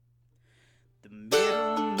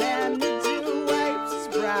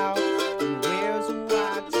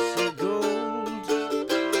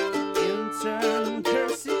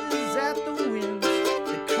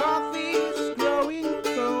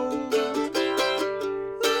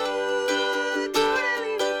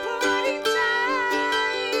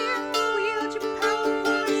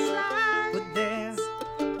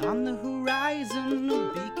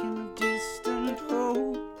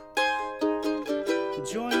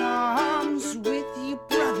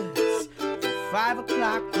5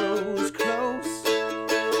 o'clock grows close.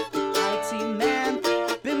 IT man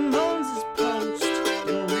bemoans his post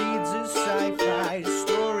and reads his sci-fi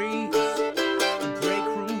stories. The break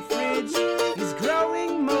room fridge is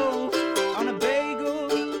growing mold on a bagel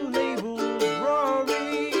labeled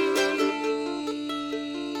Rory.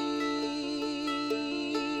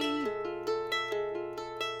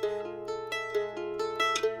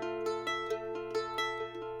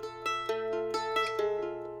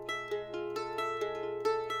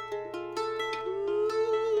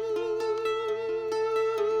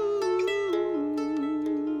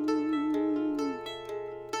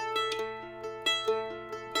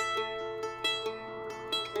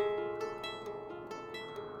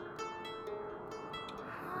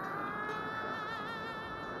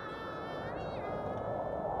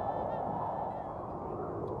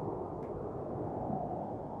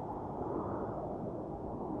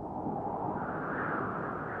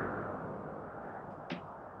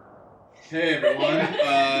 Hey everyone,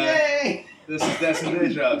 Yay! this is Desk and Day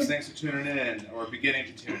Jobs. Thanks for tuning in, or beginning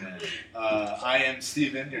to tune in. I am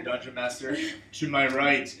Steven, your Dungeon Master. To my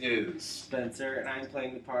right is... Spencer, and I'm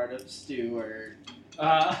playing the part of Stewart.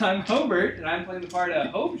 I'm Hobart, and I'm playing the part of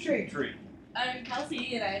Hope Shadetree. I'm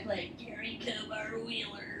Kelsey, and I play Gary Kovar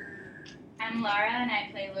Wheeler. I'm Laura, and I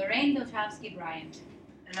play Lorraine Bilchowski Bryant.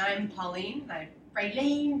 And I'm Pauline, and I play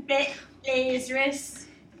Lane Lazarus.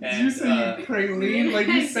 Did you say praline like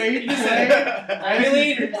you say to say?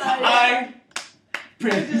 Eileen, I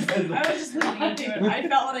was just leaning into it. I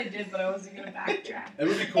felt what I did, but I wasn't going to backtrack. It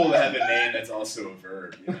would be cool to have a name that's also a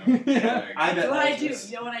verb, you know? Yeah. Like, What I do,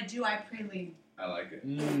 you know what I do? I praline. I like it.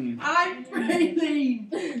 I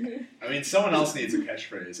praline. I mean, someone else needs a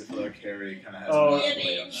catchphrase. I feel like Carrie kind of has Oh, a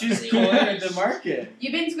monopoly on that. she's cornered the market.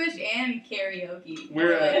 You've been squished and karaoke.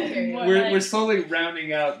 We're, Karaoke. We're slowly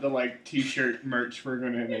rounding out the t-shirt merch we're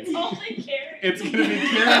gonna make. It's only Carrie. It's gonna be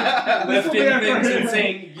Carrie. This will be Lifting our things first and one.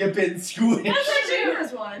 saying, you've been squished. That's actually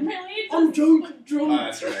yours one. Really? I'm drunk.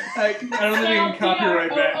 That's right. I don't think we can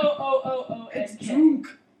copyright that. Oh, It's okay. drunk.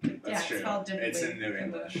 Yeah, That's true. it's spelled differently. It's in New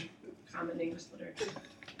than the English. Common English literature.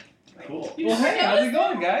 Cool. Well, hey, how's it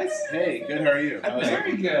going, guys? Hey, good, how are you? How's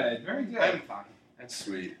Very it? good, very good. I'm fine. That's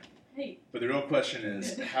sweet. Hey. But the real question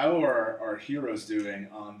is, how are our heroes doing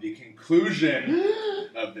on the conclusion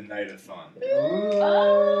of the Night of Fun?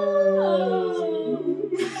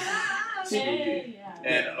 Spooky.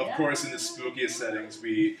 And of course, in the spookiest settings,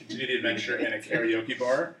 we continue the adventure in a karaoke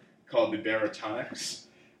bar called the Baritonics.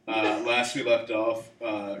 Last we left off,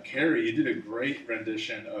 Carrie, you did a great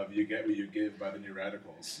rendition of "You Get What You Give" by the New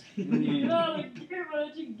Radicals.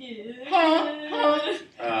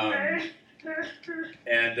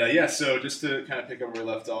 So just to kind of pick up where we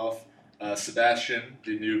left off, Sebastian,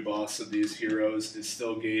 the new boss of these heroes, is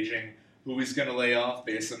still gauging who he's going to lay off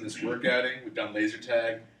based on this work outing. We've done laser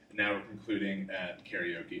tag, and now we're concluding at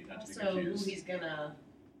karaoke, not to be Also, who confused. he's gonna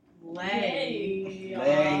lay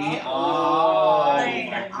Lay on.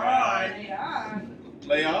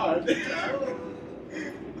 Lay on.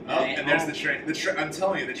 Oh, and there's the train. I'm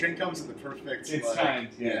telling you, the train comes at the perfect. It's like, time.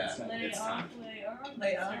 Yeah. It's time. It's time.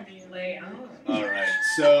 Lay on. All right.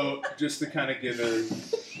 So just to kind of give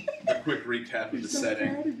a quick recap of the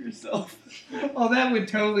setting. Proud of yourself. Oh, that would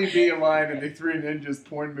totally be a line in the Three Ninjas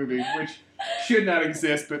porn movie, which should not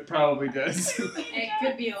exist, but probably does. It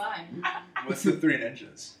could be a line. What's the Three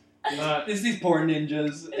Ninjas? It's these poor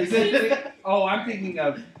ninjas. Is it? Oh, I'm thinking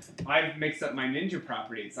of. I've mixed up my ninja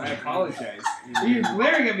properties. I apologize. You're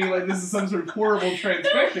glaring at me like this is some sort of horrible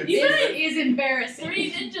transgression. This is embarrassing.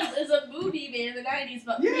 Three Ninjas is a movie made in the 90s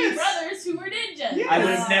about Yes. three brothers who were ninjas. Yes. I would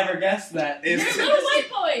have never guessed that. You're Is- little white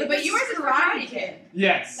boy. But you were the Karate Kid.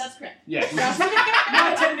 Yes. That's correct. Yes.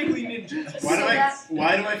 Not technically ninjas.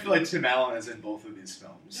 Why do I feel like Tim Allen is in both of these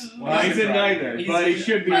films? Well, he's in neither, but he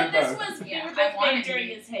should be in But this both. was Yeah, they were I both wanted made to during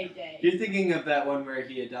be. his heyday. You're thinking of that one where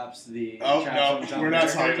he adopts the Oh child from no, we're not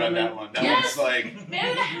John talking about Mayer. that one. That Yes. one's like Man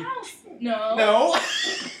in the House. No. No.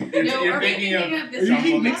 you're, No, you're are we thinking thinking of of You this Jungle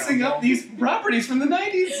keep the mixing Jungle. up these properties from the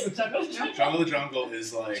 90s. Jungle the Jungle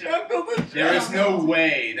is like Jungle the there is no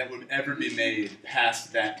way that would ever be made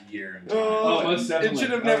past that year. In time. Oh, most It definitely.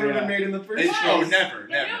 should have Oh, never yeah. been made in the first It's, place. oh, never, The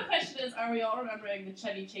never. real question is, are we all remembering the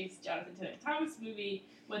Chevy Chase Jonathan Taylor Thomas movie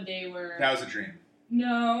when they were? That was a dream.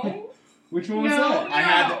 No. Which one was No. that? I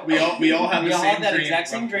had we all had We the all same had that dream. exact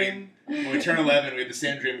same when dream. we turn 11, we have the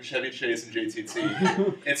same dream with Chevy Chase and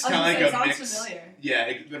JTT. It's kind of like a sounds mix. familiar.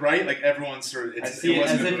 Yeah, right. Like everyone's sort of. I It's, see it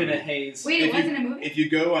as wasn't if a in a movie. haze. Wait, it If wasn't a movie? If you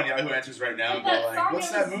go on Yahoo Answers right now and But go that like, song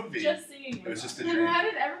 "What's I that was movie?" Just singing. It was just a Then dream. how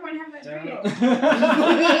did everyone have that Don't dream?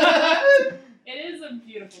 know. It is a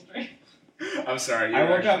beautiful dream. I'm sorry. I You're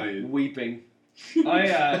woke actually. up weeping.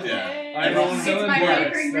 Yeah. I'm It's so my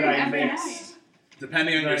embarrassed favorite that I every mixed. night.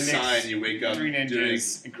 Depending on No, your I mixed sign, you wake up Three doing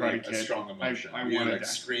Ninjas and Karate like a Kid. strong emotion. I you wanted like that.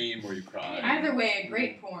 scream or you cry. Either way, a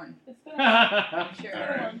great porn. It's been a Sure.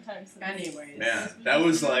 Alright. long time since. Anyways. Man, that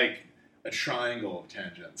was like a triangle of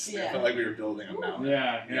tangents. It Yeah. felt like we were building a mountain.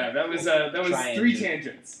 Yeah, that was 3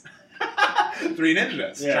 tangents. 3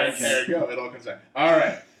 ninjas. Yeah. There you go. It all comes back. All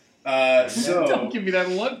right. Don't So give me that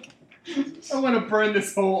look. I want to burn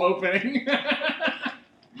this whole opening.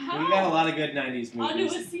 We got a lot of good 90s Onto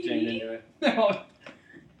movies a CD? jammed into it. No.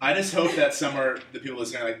 I just hope that summer the people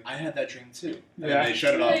listening are like, I had that dream too. And Yeah. then they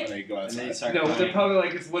shut it off Right. and they go And they outside. start No, they're crying. probably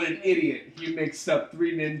like, what an idiot. He mixed up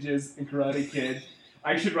 3 Ninjas and Karate Kid.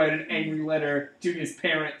 I should write an angry letter to his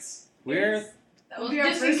parents. We're That will Well, be our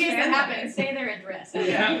just in first case that fan happens. letter. Say their address.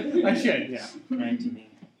 Yeah, I should, yeah. crying to me.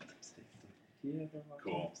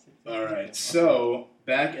 Cool. All right. So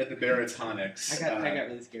back at the Baratonics. I got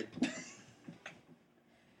really scared.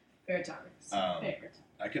 Baratonics. Favorite.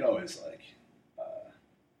 I could always like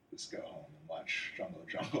just go home and watch Jungle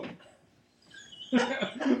Jungle.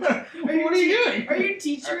 What are you doing? Are you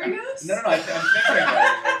teaching us? No, I'm thinking about it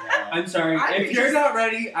right now. I'm sorry. I if could you're just- not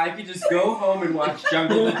ready, I could just go home and watch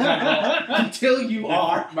Jungle the Jungle until you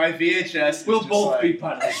are. My VHS is We'll just both like, be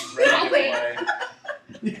punished. ready to I'll wait.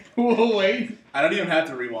 play. We'll wait. I don't even have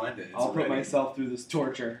to rewind it. It's I'll put already- myself through this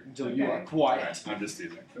torture until you Okay. are quiet. Alright, I'm just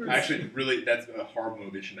teasing. Actually, really, that's a horrible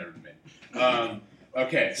movie. It should never be made.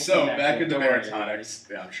 Okay, We'll so come back back to in it. the Don't worry, Baratonics.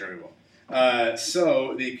 Yeah, I'm sure we will.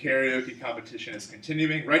 So the karaoke competition is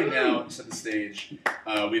continuing. Right now, to set the stage,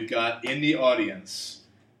 we've got in the audience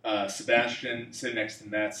Sebastian sitting next to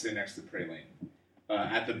Matt, sitting next to Praline.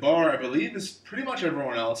 At the bar, I believe, is pretty much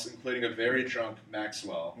everyone else, including a very drunk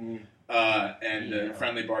Maxwell and Yeah.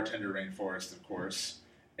 friendly bartender Rainforest, of course.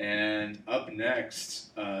 And up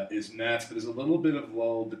next is Matt's, but there's a little bit of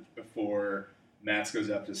lull before Matt's goes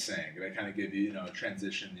up to sing. They kind of give you,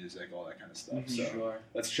 transition music, all that kind of stuff. So Sure.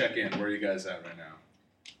 let's check in. Where are you guys at right now?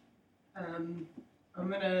 I'm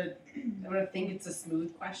gonna think it's a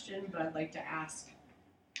smooth question, but I'd like to ask,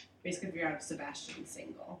 basically figure out if Sebastian's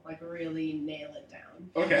single, like really nail it down.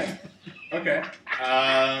 Okay.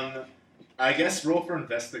 I guess roll for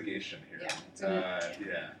investigation here. Yeah, it's gonna-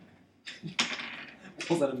 Yeah.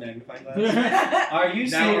 Pulls out a magnifying glass. Are you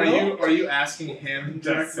Now, single? are you asking him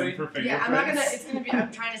Just directly? for fingerprints. Yeah, I'm not gonna. It's gonna be.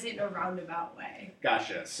 I'm trying to say it in a roundabout way.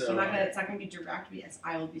 Gotcha. So I'm not gonna. It's not gonna be direct. But yes,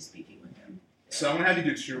 I will be speaking with him. So I'm gonna have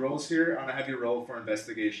you do 2 rolls here. I'm gonna have you roll for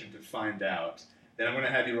investigation to find out. Then I'm gonna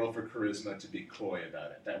have you roll for charisma to be coy about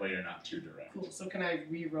it. That way you're not too direct. Cool. So can I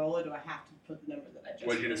re-roll it, or do I have to put the number that I just?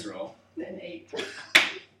 What'd you just roll? An 8.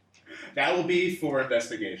 That will be for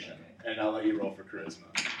investigation, and I'll let you roll for charisma.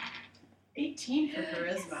 18 for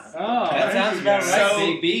charisma. Oh, That sounds about right, So-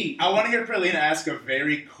 baby. I want to hear Pralina ask a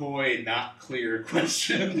very coy, not clear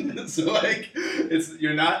question. So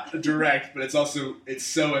you're not direct, but it's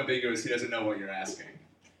so ambiguous he doesn't know what you're asking.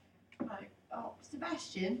 Like, oh,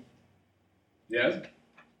 Sebastian, Yes,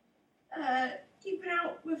 you've been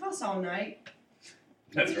out with us all night.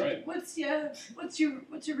 that's right. What's your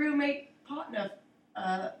roommate partner?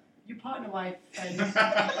 Your partner wife and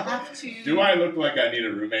have to. Do I look like I need a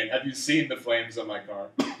roommate? Have you seen the flames on my car?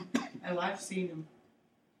 Oh, I've seen them,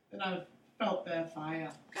 and I've felt their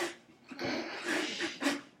fire.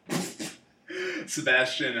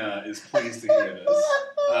 Sebastian is pleased to hear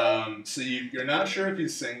this. So you're not sure if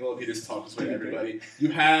he's single, if he just talks with everybody. You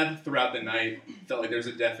have, throughout the night, felt like there's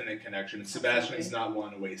a definite connection. Sebastian's not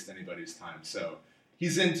one to waste anybody's time. So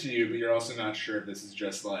he's into you, but you're also not sure if this is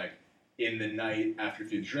just like in the night after a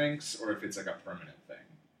few drinks or if it's like a permanent thing.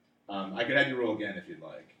 I could have you roll again if you'd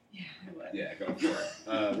like. Yeah, I would. Yeah, go for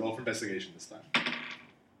it. Roll for investigation this time.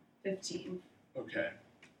 15. Okay.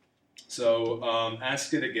 So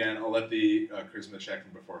ask it again. I'll let the charisma check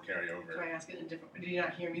from before carry over. Can I ask it in a different way? Did you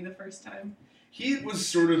not hear me the first time? He was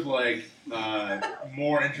sort of like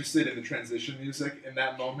more interested in the transition music in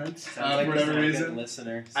that moment Sounds for like whatever he's not a good reason.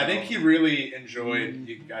 listener. I think he really enjoyed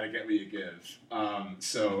You Gotta Get What You Give.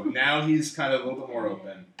 So now he's kind of a little bit more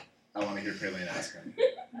open. I want to hear Praline ask him.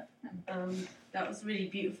 That was a really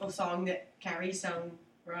beautiful song that Carrie sung,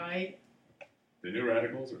 right? The New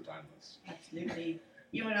Radicals are timeless. Absolutely.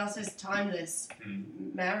 You know what else is timeless? Hmm.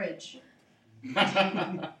 Marriage.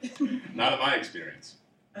 Not in my experience.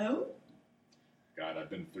 Oh? God, I've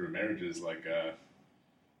been through marriages like, a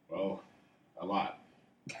lot.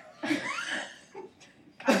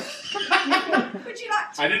 Would you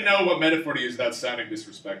like to? I didn't know what metaphor to use without sounding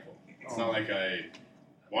disrespectful. It's not like I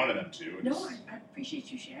wanted them to. It's No, just- I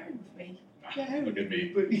appreciate you sharing with me. Look at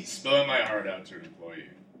me, spilling my heart out to an employee.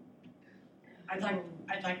 I'd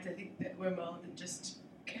like to think that we're more than just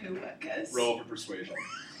too, I guess. Roll for persuasion.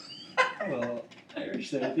 Well,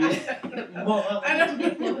 Irish therapy. I don't know. Why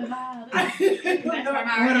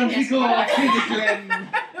don't we go up to the glen,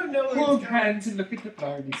 I don't know. hold hands, and look at the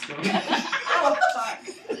Barbie store? Oh, fuck.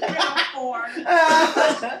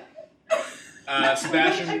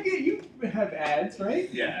 Sebastian. You have ads, right?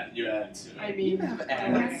 Yeah, you add to it. I mean, have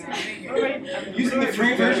I'm Using the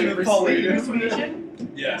free version of Pauline.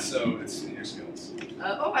 Persuasion. Yeah, so it's in your skills.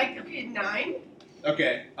 Okay, 9.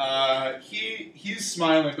 Okay, he's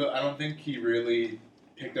smiling, but I don't think he really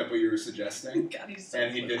picked up what you were suggesting, God, he's so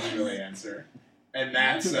and he funny. didn't really answer. And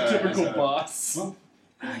Matt's Typical is, boss. well,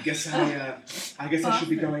 I guess I should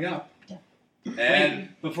be going up. And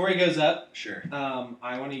Before he goes up, sure,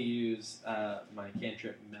 I want to use my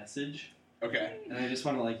cantrip message, okay. and I just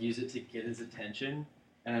want to use it to get his attention,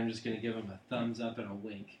 and I'm just gonna give him a thumbs up and a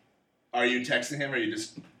wink. Are you texting him, or are you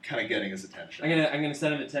just kind of getting his attention? I'm gonna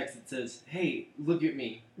send him a text that says, "Hey, look at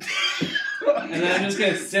me," and then I'm just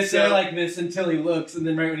gonna sit there like this until he looks, and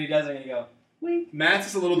then right when he does, I'm gonna go, wink. Matt's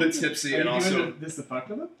is a little bit tipsy, and also this to fuck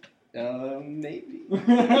with him? Maybe. Oh,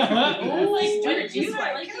 like, Stuart, what did you you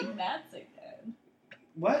start like liking Matt's again?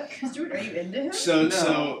 What? Stuart, are you into him? so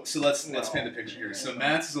No. let's No. paint the picture here. So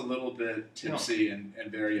Matt's is a little bit tipsy and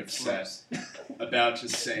very upset about to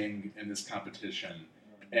sing in this competition.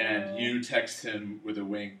 And you text him with a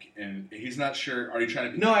wink, and he's not sure. Are you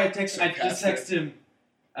trying to be No, I just sarcastic? text him,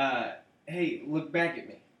 "Hey, look back at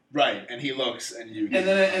me." Right, and he looks, and you. And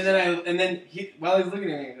then he while he's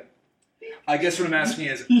looking at me, I guess what I'm asking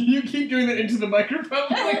is, You keep doing that into the microphone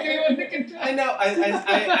like anyone that can tell. I know.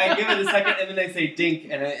 I give it a second, and then I say dink,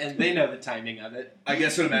 and they know the timing of it. I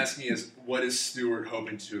guess what I'm asking is, what is Stuart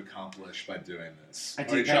hoping to accomplish by doing this? I Are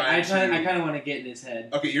you kind trying to? of want to get in his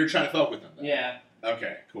head. Okay, you're trying to fuck with him. Then. Yeah,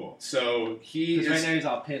 Okay, cool. So he because is. right now he's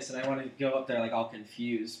all pissed, and I want to go up there all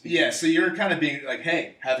confused. Yeah, so you're kind of being like,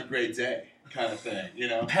 "Hey, have a great day," kind of thing, you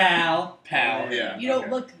know? Pal. Pal, yeah. You don't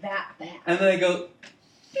okay. look that bad. And then I go,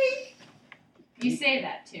 You say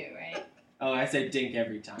that too, right? oh, I say dink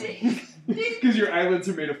every time. Because your eyelids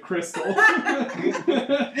are made of crystal.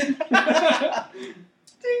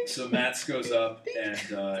 So Mats goes up and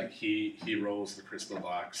he rolls the crystal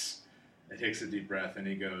box. He takes a deep breath and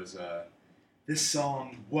he goes, "This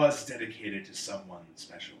song was dedicated to someone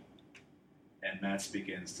special." And Mats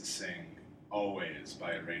begins to sing "Always"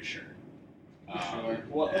 by Erasure. Sure.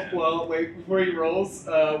 Well, wait. Before he rolls,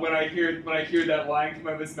 when I hear that line come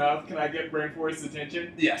out of his mouth, can I get Brainforce's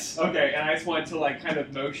attention? Yes. Okay, and I just want to kind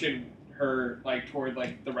of motion her toward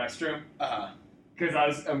the restroom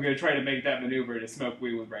because I'm gonna try to make that maneuver to smoke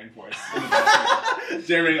weed with Brainforce. In the bathroom.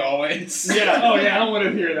 Daring always. Yeah. Oh yeah. I don't want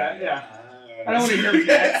to hear that. Yeah. I don't want to hear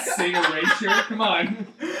Matt sing Erasure. Come on.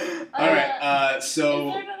 All right. Is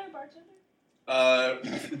So there another bartender?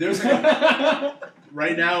 there's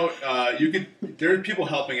right now. There are people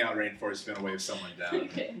helping out Rainforest to wave someone down.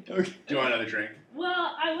 Okay. Do you want another drink?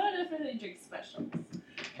 Well, I want to finish drink specials.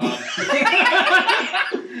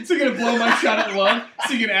 So you're gonna blow my shot at love?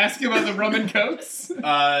 So you can ask him about the rum and cokes? Do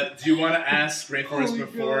you want to ask Rainforest Holy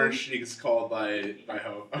before God. she gets called by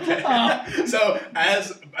Hope? Okay. Oh. So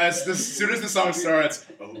as soon as the song starts,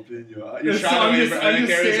 open your eyes. You're The trying song to just, wave, I'm and then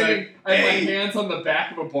just Carrie's standing, like, I have my "Hey." hands on the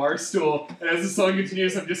back of a bar stool, and as the song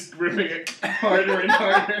continues, I'm just gripping it harder and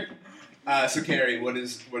harder. So Carrie, what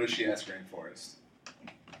does she ask Rainforest?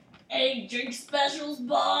 Hey, drink specials,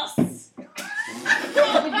 boss.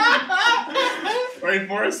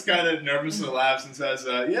 Rainforest kind of nervously laughs and says,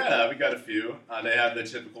 "Yeah, we got a few. They have the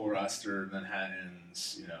typical roster,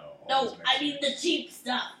 Manhattans, all No, those I mean the cheap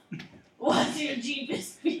stuff. What's your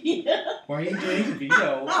cheapest beer? Why are you doing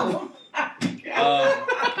veto? Oh,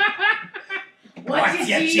 What's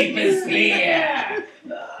your cheapest beer?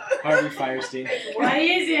 Harvey Firestein. What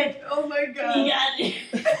is it? oh my You god. got it.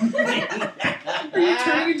 Are you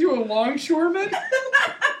turning into a longshoreman?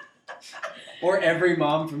 Or every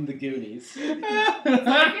mom from the Goonies. I feel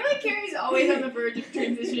like Carrie's always on the verge of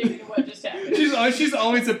transitioning into what just happened. She's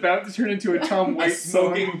always about to turn into a Tom A Waits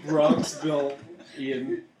song. smoking Bronxville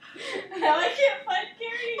Ian. Now I can't find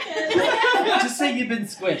Carrie again. Just say you've been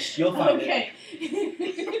squished. You'll find it. Okay.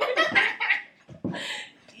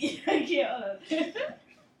 I can't.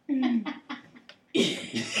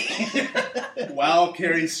 While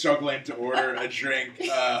Carrie's struggling to order a drink,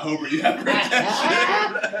 Hober, you have her attention.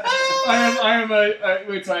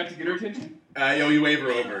 Wait, so I have to get her attention? You wave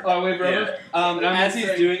her over. Oh, wait, Robert? As gonna he's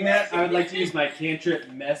say- doing that, I would like to use my cantrip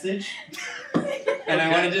message. And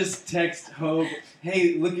I want to just text Hope,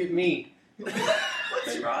 hey, look at me.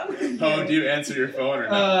 What's wrong? Oh, do you answer your phone or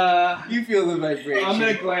not? You feel the vibration. I'm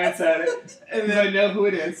gonna glance at it, and because I know who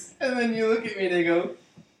it is. then you look at me and I go,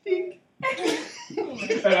 dink.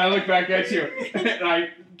 And I look back at you, and I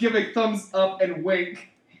give a thumbs up and wink.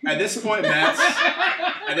 At this point, Matt's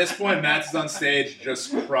is on stage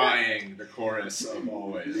just crying the chorus of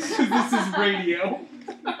Always. This is radio.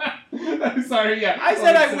 I'm sorry, yeah. I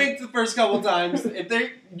said I winked the first couple times. If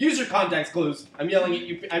they use your context clues, I'm yelling at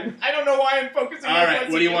you. I don't know why I'm focusing. All right,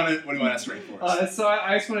 what do you want to ask Rainforest? So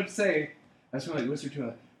I just wanted to say, I just want to whisper to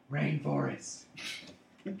a Rainforest.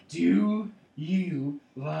 Do you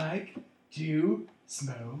like to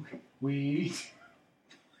smoke weed?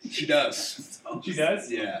 She does. She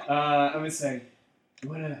does? Yeah. I'm gonna say, you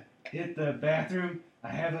wanna hit the bathroom? I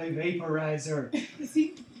have a vaporizer.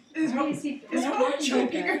 Is Ron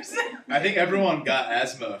choking or something? I think everyone got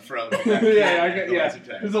asthma from. There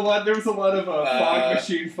was a lot of fog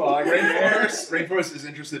machine fog. Rainforest is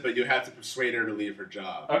interested, but you have to persuade her to leave her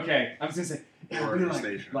job. Okay, I was gonna say, it'll Or be her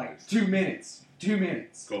station. like 2 minutes. 2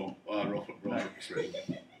 minutes. Go. Roll for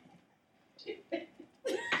persuasion.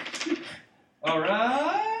 All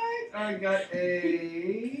right, I got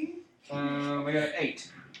a. I got an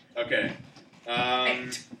 8. Okay.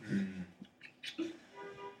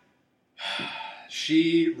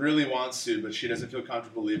 She really wants to, but she doesn't feel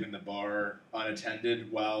comfortable leaving the bar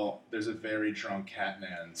unattended while there's a very drunk cat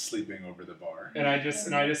man sleeping over the bar. And I just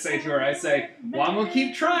say to her, I say, well, I'm gonna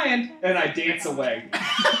keep trying, and I dance away.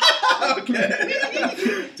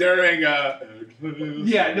 Okay. During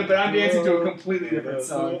Yeah, no, but I'm dancing to a completely different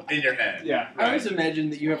song. in your head. Yeah. I always imagine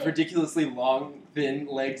that you have ridiculously long, thin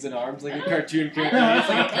legs and arms, like a cartoon character. It's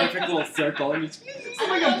like a perfect little circle, and it's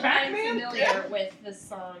like a I'm Pac-Man? familiar with the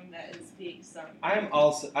song that is being sung. I'm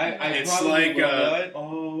also. I It's probably like will know it.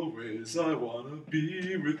 always I wanna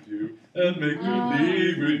be with you and make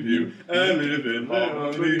believe with you and live in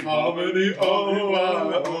harmony.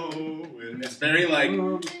 Oh. It's very like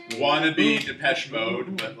wannabe Depeche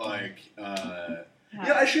Mode, but like yeah,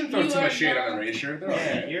 I shouldn't throw You too are much shade on not- Erasure. They're Yeah,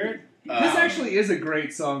 okay. you're. This actually is a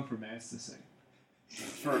great song for Mass to sing.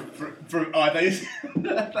 I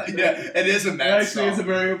thought you yeah, it is a It mad actually is a song.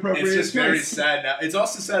 very appropriate It's just very choice. sad now. It's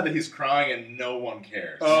also sad that he's crying and no one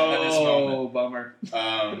cares at this moment. Oh, bummer.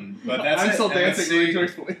 But that's I'm it. still And let's dancing really see-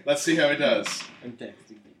 joyfully. Let's see how he does. I'm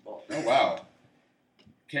texting people. Oh wow.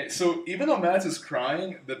 Okay, so even though Mads is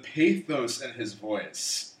crying, the pathos in his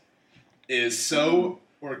voice is so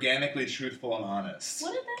organically truthful and honest.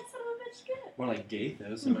 What did that son of a bitch get? More like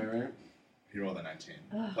Gathos, am I right? He rolled a 19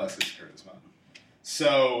 Ugh. plus his charisma.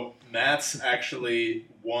 So Matt's actually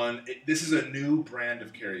won. This is a new brand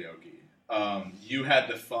of karaoke. You had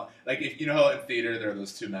the fun, like if you know how in theater there are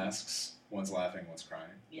those two masks, one's laughing, one's crying.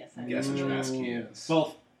 Yes, Guess which mask he is.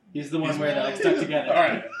 Both. He's the one He's- where they're like stuck together. All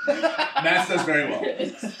right, Matt does very well.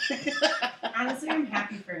 Honestly, I'm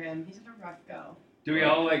happy for him. He's had a rough go. Do we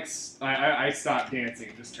all like? I stopped dancing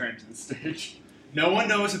and just turned to the stage. No one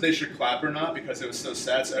knows if they should clap or not because it was so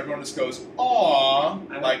sad. So everyone just goes,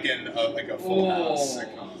 "Aww," like in a Full House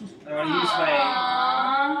sitcom. I want to use my.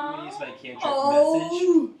 I'm gonna use my cantrip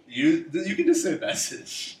Oh. You can just say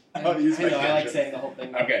message. I'll use my message. I like cantrip. saying the whole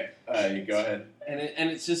thing. Okay, you go ahead. And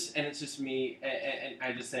it's just me, and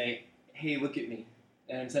I just say, "Hey, look at me,"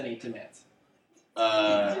 and I'm sending it to Matt.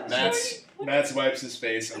 Matt wipes his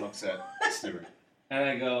face and looks at Stuart. And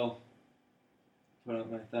I go, put up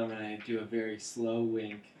my thumb, and I do a very slow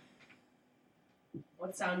wink,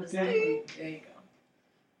 What sound does that make? There you go.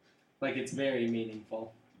 like it's very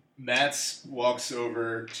meaningful. Matt walks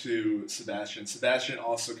over to Sebastian. Sebastian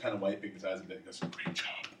also kind of wiping his eyes a bit and goes, "Great job."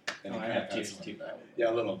 And Oh, he I kind have of pats tears him too. on the back. Yeah,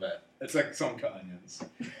 a little bit. It's like someone cut onions.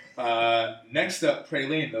 Next up,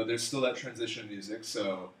 Praline, though, there's still that transition music,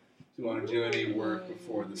 so do you want to do any work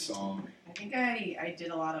before the song? I think I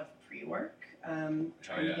did a lot of pre-work, trying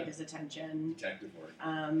yeah. to get his attention. Detective work.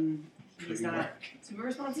 He's not super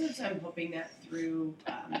responsive, so I'm hoping that through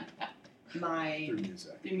Through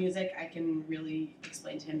music. I can really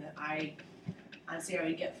explain to him that I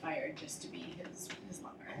would get fired just to be his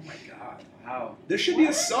lover. Oh my god. Wow. There should be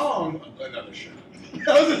a song. Oh, no, there shouldn't.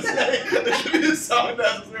 I was going to say, there should be a song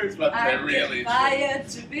that's serious, but there really should. fired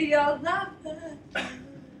to be your lover.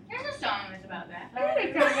 There's a song that's about that.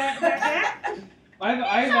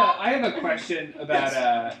 I have a question about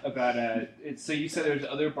so you said there's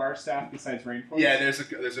other bar staff besides Rainforest? Yeah, there's a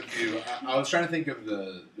few. I was trying to think of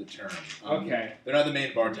the term. Okay. They're not the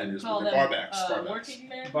main bartenders, but they're barbacks. Barbacks. Working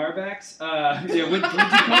man. Barbacks? Yeah, would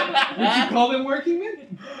you call them working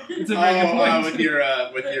men? It's a very good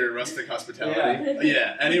point. with your rustic hospitality.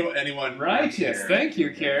 Yeah. Anyone. Right, yes. here. Thank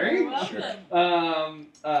you, Carrie. You're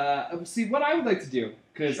welcome. See, what I would like to do,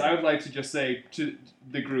 because I would like to just say to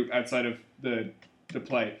the group outside of the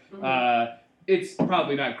play, it's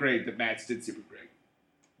probably not great that Matt's did super great.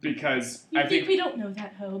 because You I think think we don't know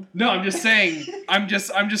that, Hope? no, I'm just saying. I'm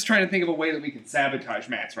just trying to think of a way that we can sabotage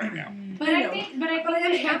Matt's right now. But I think But I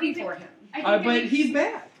am happy for him. But he's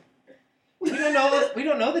bad. We don't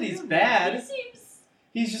know that he's He bad. seems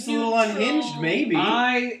He's just a little unhinged, maybe.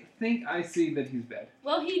 I think I see that he's bad.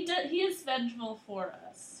 well. He is vengeful for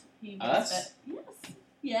us. He was Us?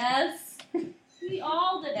 Yes. We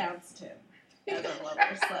all denounced him as our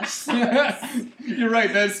lover / You're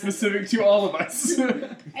right. That's specific to all of us.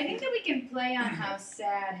 I think that we can play on how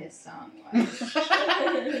sad his song was.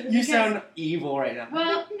 You sound evil right now.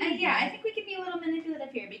 Well, yeah, I think we can be a little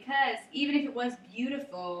manipulative here because even if it was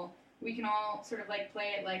beautiful, we can all sort of like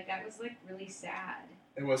play it like that was like really sad.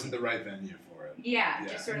 It wasn't the right venue for it. Yeah, Yeah.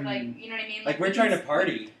 just sort of like, you know what I mean? Like, we're trying to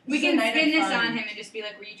party. We It's a can night of spin this fun. on him and just be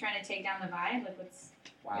like, were you trying to take down the vibe? Like, what's...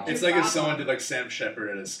 Wow. It's like if someone did like Sam Shepard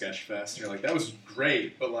at a sketch fest, and you're like, that was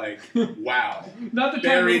great, but like, wow. Not the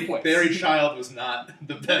time or the place. Barry Child was not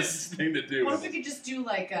the best thing to do. What if we could just do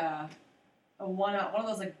like a one of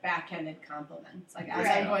those like backhanded compliments? Like as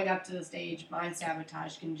Right. I'm going up to the stage, my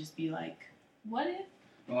sabotage can just be like, What if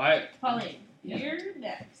Well, Pauline? Yeah. You're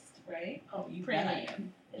next, right? "Oh, you bet I Prelude.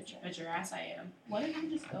 am. Bet your ass I am." What if you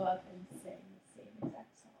just go up and sing the same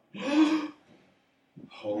exact song?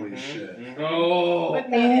 Holy shit. Oh, What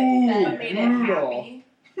made it brutal. happy?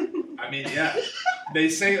 I mean, yeah. They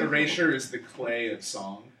say erasure is the clay of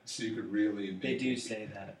song, so you could really. They do say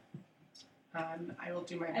that. I will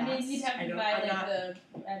do my best. I mean, you'd have I to don't- buy I'm like not- the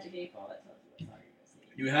Magic 8 Ball that tells you what song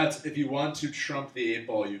you're You have to, if you want to trump the 8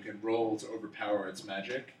 ball, you can roll to overpower its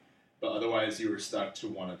magic, but otherwise you were stuck to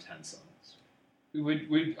 1 of 10 songs.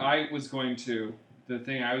 I was going to. The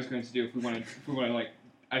thing I was going to do if we want to like.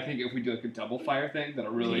 I think if we do like a double fire thing,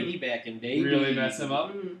 that'll really Piggybacking, baby. really mess him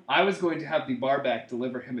up. Mm. I was going to have the barback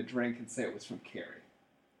deliver him a drink and say it was from Carrie.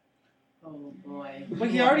 Oh boy. But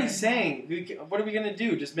he already sang. What are we gonna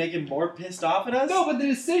do? Just make him more pissed off at us? No, but the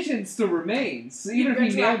decision still remains. So even if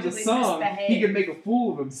he nailed the retroactively song, he misbehaved. could make a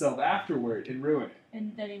fool of himself afterward and ruin it.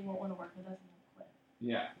 And then he won't want to work with us and he'll quit.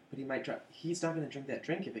 Yeah. But he might try. He's not gonna drink that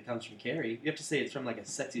drink if it comes from Carrie. You have to say it's from like a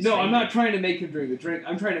sexy. No, I'm stranger. not trying to make him drink the drink.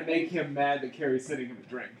 I'm trying to make him mad that Carrie's sending him a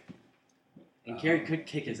drink. And Carrie could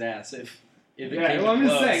kick his ass if it Yeah, came well, I'm to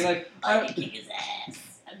just blows. saying, like, I'm gonna kick his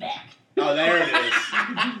ass. I'm back. Oh, there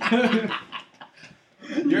it is.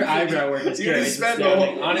 Your eyebrow work is You Carrie's just spend the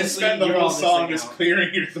astounding. whole, Honestly, you spend the you're whole all song missing just out.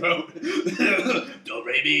 clearing your throat. Do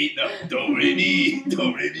re mi, no, do re mi,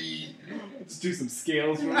 do re mi. Let's do some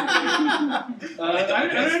scales. I'm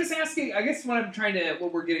just asking. I guess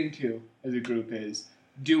what we're getting to as a group is,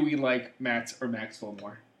 do we like Matt or Maxwell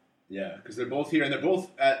more? Yeah, because they're both here, and they're both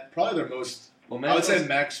at probably their most. Well, I would say Maxwell's-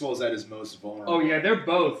 Maxwell's at his most vulnerable. Oh yeah, they're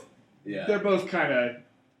both Yeah. kind of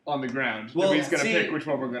on the ground. Well, We're just gonna see- pick which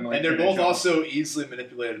one we're gonna like. And they're finish both off. also easily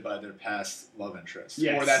manipulated by their past love interests.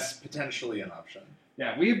 Yes. Or that's potentially an option.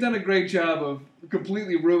 Yeah, we have done a great job of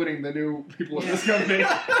completely ruining the new people in this company.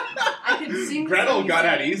 I could sing. Gretel the got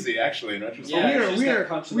song out easy, actually, in retrospect. Yeah, she just got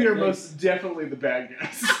punched in we the are face. most definitely the bad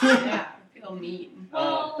guys. Yeah, I feel mean.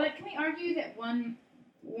 Well, but can we argue that one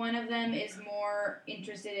of them is more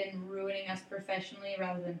interested in ruining us professionally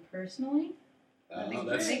rather than personally?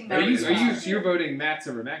 That's think very You're voting Matt's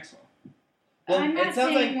over Maxwell? Well, I'm it not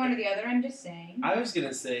sounds saying like- one or the other. I'm just saying. I was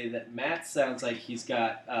gonna say that Matt sounds like he's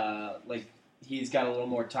got he's got a little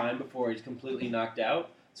more time before he's completely knocked out.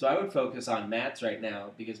 So I would focus on Matt's right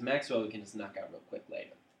now because Maxwell we can just knock out real quick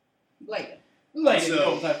later. Later.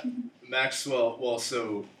 Also, Maxwell, well,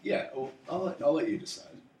 so, yeah, I'll let you decide.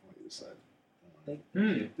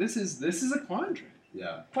 This is a quandary.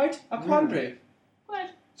 Yeah. Quite a quandary. What?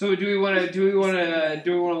 So do we want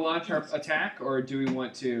to launch our attack, or do we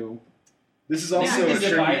want to? This is also Yeah, a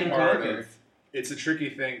divide tricky and part conquer. of, it's a tricky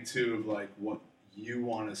thing, too, of, like, what you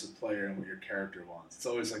want as a player and what your character wants. It's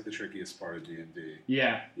always, like, the trickiest part of D&D,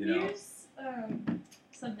 Yeah. you know? Here's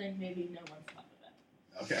something maybe no one's thought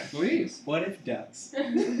Okay. Please. What if ducks?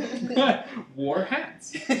 about. War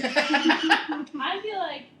hats. I feel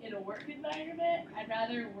like in a work environment, I'd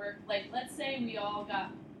rather work, like, let's say we all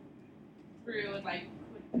got through and, like,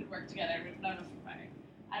 could work together, but none of us were fired.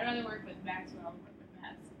 I'd rather work with Maxwell than work with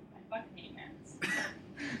Matt. I fucking hate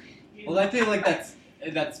Matt. Well, I feel like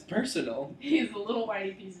that's personal. He's a little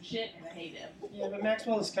whitey piece of shit, and I hate him. Yeah, but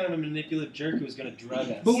Maxwell is kind of a manipulative jerk who's gonna drug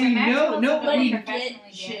us. But we know, Maxwell's no, a But little he professionally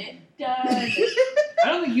get shit damaged. done. I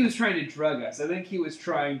don't think he was trying to drug us. I think he was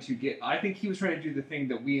trying to do the thing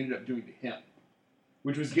that we ended up doing to him,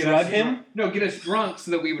 which was get Drug us him? get us drunk so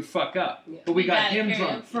that we would fuck up. Yeah. But we got Got it, him karaoke.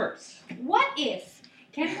 drunk first. What if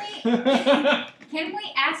Can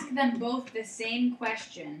we ask them both the same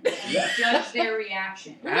question and judge their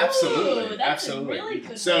reaction? Absolutely, Ooh, that's absolutely. A really good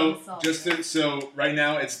way So to solve just it. so right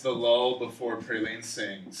now it's the lull before Praline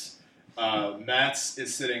sings. Matt's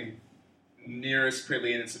is sitting nearest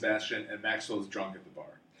Praline and Sebastian, and Maxwell's drunk at the bar.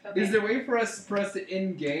 Okay. Is there a way for us to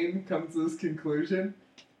in game come to this conclusion?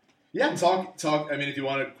 Yeah, talk. I mean, if you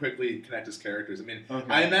want to quickly connect as characters, I mean,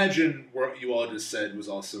 Okay. I imagine what you all just said was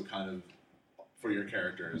also kind of for your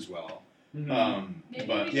character as well. Mhm. Maybe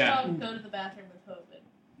But we should yeah. all go to the bathroom with Hoban.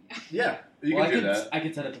 yeah, you Well, can do that. I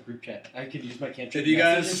could set up a group chat. I could use my cantrip. If you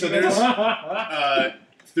guys, message so if you there's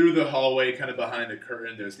through the hallway, kind of behind a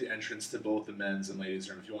curtain, there's the entrance to both the men's and ladies'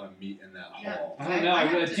 room. If you want to meet in that hall. I don't know, I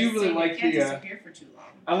have to do really say, like I can't the, disappear for too long.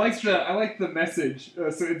 I like the message. So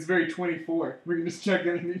it's very 24. We can just check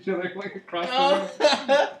in on each other like across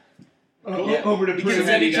the room. Yeah. Over to We Because can how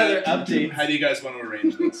send do you each other guys- updates. How do you guys want to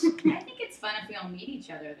arrange this? I think it's fun if we all meet each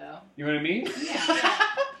other, though. You know what I mean? Yeah.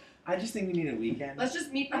 I just think we need a weekend. Let's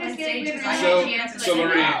just meet We're behind just getting stage. rid and of I So, have a chance to so say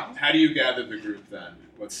Lorraine, no. how do you gather the group then?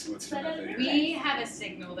 What's your Set method? up here? We have a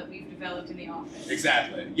signal that we've developed in the office.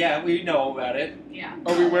 Exactly. Yeah, we know about it. Yeah.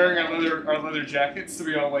 Are we wearing our leather jackets so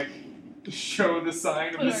we all like show the sign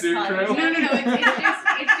of Put the our suit collars crew? No.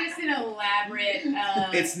 It's just an elaborate.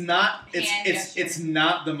 It's not. It's hand it's gesture. it's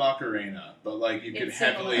not the Macarena, but like you could It's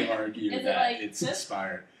heavily similar. argue Is it that like it's this?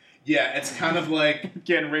 inspired. Yeah, it's kind of like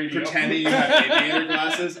Getting radio. pretending you have aviator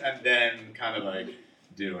glasses and then kind of like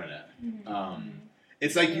doing it.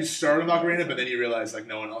 It's like you start a Macarena, but then you realize like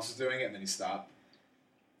no one else is doing it, and then you stop.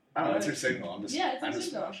 I don't know. It's your signal. I'm just. Yeah, it's I'm our just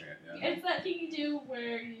signal. watching it. Yeah. It's that thing you do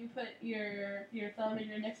where you put your thumb and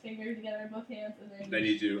your next finger together in both hands, and then Then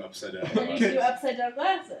you do upside down. then you do upside down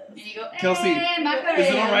glasses. And you go, Kelsey, hey, Macarena. Is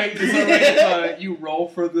it alright? Is it alright if you roll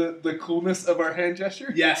for the coolness of our hand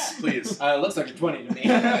gesture? Yes, please. It looks like a 20 to me.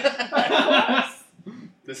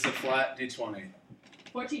 This is a flat D20.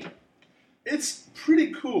 14. It's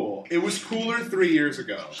pretty cool. It was cooler 3 years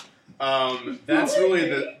ago. That's really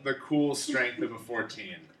the cool strength of a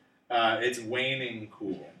 14. It's waning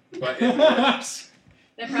cool, but it works.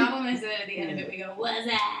 The problem is that at the end of it we go, what's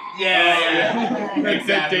that? Yeah.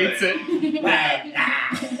 That dates it.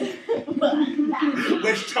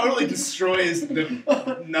 Which totally destroys the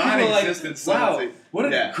non-existent wow, subtlety. what a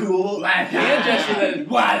Yeah. cool hand gesture that is.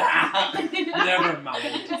 Voila! Never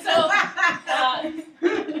mind. So,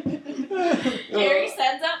 Gary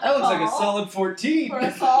sends out the That looks like a call solid 14. for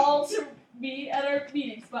us all to meet at our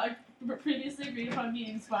meeting spot, previously agreed upon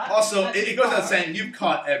meeting spot. Also, at it the goes without bar. saying you've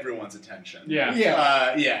caught everyone's attention. Yeah.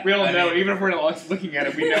 Yeah. Yeah. We all I know, mean- even if we're not looking at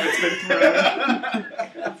it, we know it's been thrown.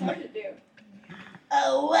 That's hard to do.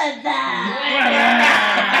 Oh, what's that?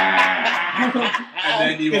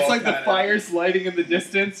 And then you It's all like the kinda- fires lighting in the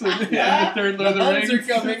distance when the third Lord of the Huns Rings.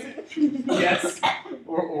 are coming. Yes.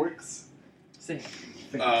 Or orcs. Same.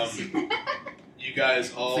 You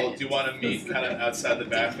guys all, do you want to meet kind of outside the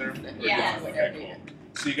bathroom? Or do you Yeah. wanna- Okay, cool.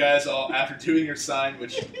 So you guys all, after doing your sign,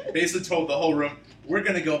 which basically told the whole room, we're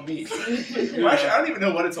going to go meet. Well, actually, I don't even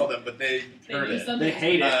know what it told them, but they heard knew it. something. They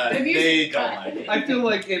hate it. The They music don't cut. like it. I feel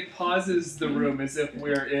like it pauses the room as if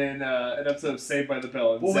we're in an episode of Saved by the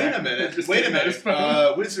Bell. and Well, wait Zach a minute. just Wait a didn't notice minute.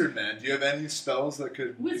 phone. Wizard Man, do you have any spells that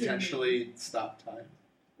could Wizard potentially stop time?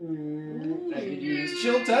 I could use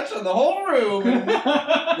chill touch on the whole room and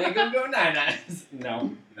make them go nine-eyes.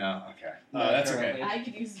 No. No, okay. No, That's currently. okay. I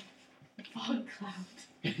could use fog cloud.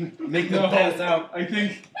 Make them pass out. I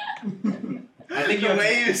think I think the you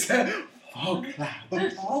way you said, Oh,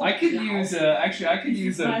 cloud. I could use actually I could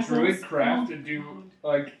use a Rifles. druid craft and do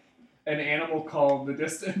like an animal call in the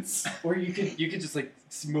distance. Or you could just like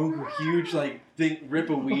smoke a huge like thing, rip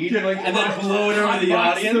a weed, Okay, like, and then blow it over the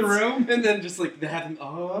hotbox audience, the room. and then just like have them.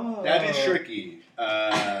 Oh, that'd be tricky.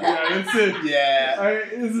 Yeah, that's it. Yeah.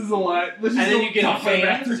 This is a lot. Let's just And then go you get talk a fan.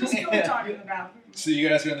 about it. Just go talking about. So you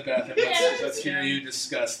guys are in the bathroom. Yeah. Let's hear you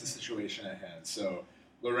discuss the situation at hand. So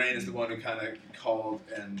Lorraine is the one who kind of called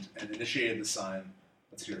and initiated the sign.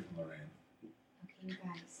 Let's hear it from Lorraine. Okay, you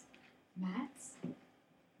guys. Matt's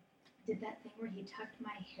did that thing where he tucked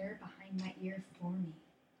my hair behind my ear for me.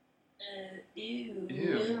 Ew.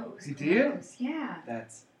 Gross, He did? gross, yeah.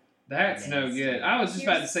 That's no good. I was just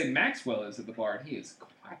about to say Maxwell is at the bar and he is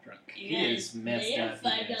quite drunk. He is messed They have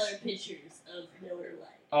up, he is. $5 pictures of Miller Lite.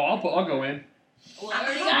 Oh, I'll go in. Well, I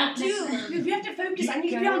already got two. We have to focus. I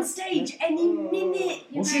need to be on stage any minute.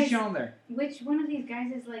 You We'll guys, get you on there. which one of these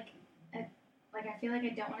guys is like I feel like I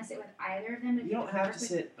don't want to sit with either of them. But if You don't have to have work to with-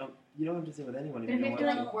 sit. You don't have to sit with anyone if But you if don't you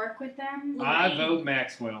have want to like work with them, I vote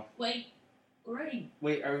Maxwell. Wait, right.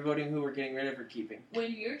 Wait, are we voting who we're getting rid of or keeping?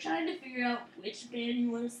 When you're trying to figure out which band you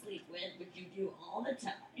want to sleep with, which you do all the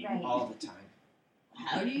time, right? All the time.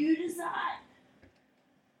 How do you decide?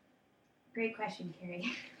 Great question,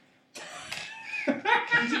 Carrie.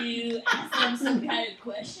 Do you ask them some kind of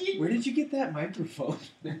question? Where did you get that microphone?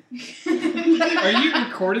 Are you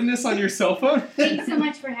recording this on your cell phone? Thanks so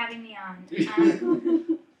much for having me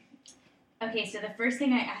on. Okay, so the first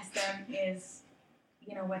thing I ask them is,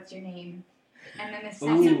 what's your name? And then the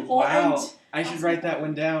second... Ooh, wow. I should write that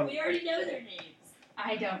one down. We already know their names.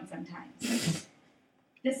 I don't sometimes.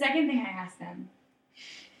 The second thing I ask them...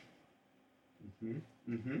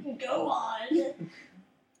 Go on.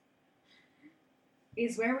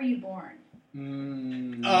 is where were you born?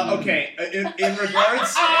 Okay. In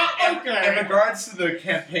regards in regards to the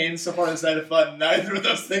campaign so far this night of fun, neither of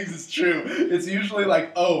those things is true. It's usually like,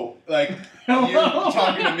 you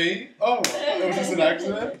talking to me? Oh, was this an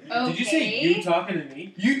accident? Okay. Did you say you talking to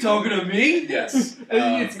me? You talking to me? Yes.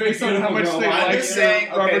 It's based on how much they I'm like just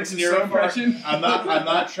saying, Robert De Niro so far, impression. I'm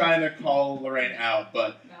not trying to call Lorraine out,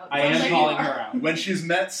 but I am calling her out. when she's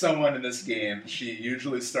met someone in this game, she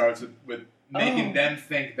usually starts with making them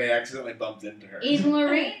think they accidentally bumped into her. In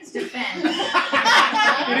Lorraine's defense...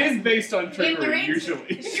 It is based on trickery,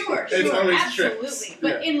 usually. Sure, It's always absolutely. tricks.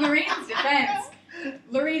 But in Lorraine's defense,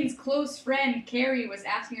 Lorraine's close friend, Carrie, was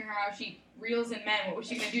asking her how she reels in men. What was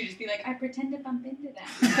she going to do? Just be like, I pretend to bump into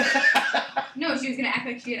them. No, she was going to act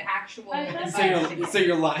like she had actual advice. So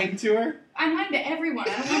you're lying to her? I'm lying to everyone.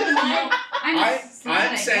 I don't want to know.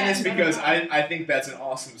 I'm saying this guess. because I think that's an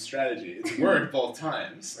awesome strategy. It's worked both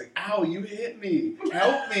times. Like, ow, you hit me.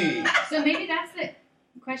 Help me. So maybe that's the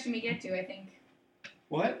question we get to, I think.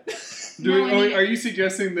 What? Are you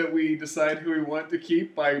suggesting that we decide who we want to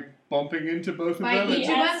keep by bumping into both of By them? each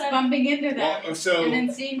of us bumping into them Well, so and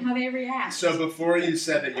then seeing how they react. so before you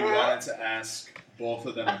said that you wanted to ask both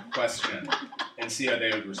of them a question and see how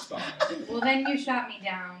they would respond. Well, then you shot me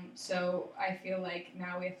down, so I feel like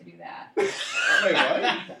now we have to do that. Wait,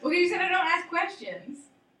 what? Well, you said I don't ask questions.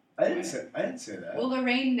 I didn't say that. Well,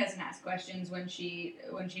 Lorraine doesn't ask questions when she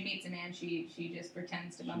meets a man. She just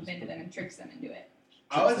pretends to bump into them and tricks them into it.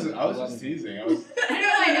 I was just teasing.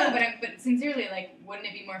 I know, but sincerely, like, wouldn't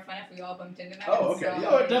it be more fun if we all bumped into them? Oh, okay. So,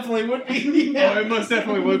 Oh, it definitely would be. Oh, it most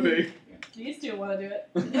definitely would be. These two want to do it.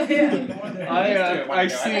 I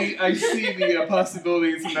see the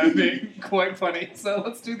possibilities in that being quite funny. So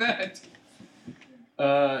let's do that.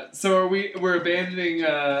 So we're abandoning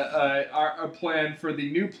our plan for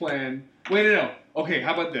the new plan. Wait, no. Okay,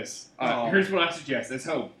 how about this? Here's what I suggest. It's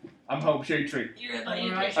Hope. I'm Hope Shade-Tree. You're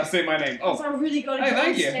like, I say my name. Oh, I'm really going to Hey, go on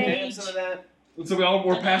thank you. Can I have stage. some of that? so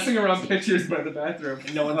we're passing around pictures by the bathroom.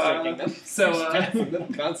 No one's drinking them. So Just passing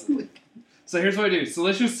them constantly. So here's what I do. So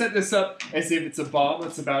let's just set this up as if it's a bomb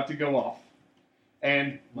that's about to go off.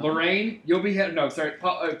 And Lorraine, you'll be heading. No, sorry,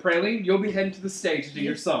 Praline, you'll be heading to the stage to do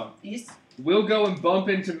your song. Yes. We'll go and bump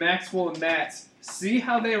into Maxwell and Matt's, see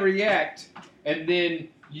how they react, and then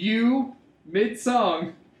you,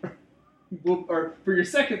 mid-song, or for your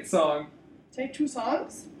second song, Take 2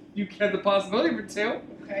 songs? you have the possibility for 2.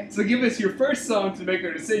 Okay. So give us your first song to make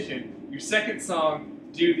our decision. Your second song,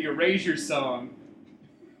 do the Erasure song.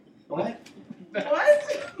 What?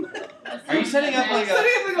 What? Are you setting up like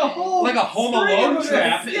Setting up like a Home Alone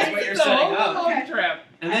trap is Yes, what you're it's a setting Home up. Alone trap.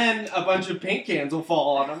 And then a bunch of paint cans will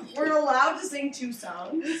fall on them. We're allowed to sing 2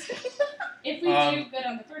 songs. If we do good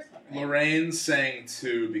on the first one, right? Lorraine sang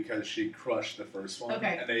 2 because she crushed the first one.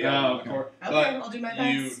 Okay. And they yelled Oh, on the core. Okay, But I'll do my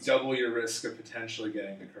you best. double your risk of potentially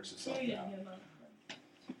getting the curse of So self you doubt. didn't get them on.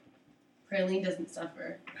 Praline doesn't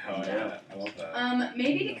suffer. Hell yeah, I love that.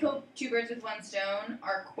 Maybe to kill 2 birds with 1 stone.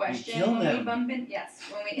 Our question kill when we them. bump in,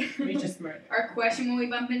 We just murdered. Our question when we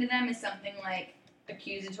bump into them is something like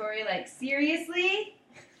accusatory, like seriously.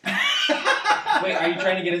 Wait, are you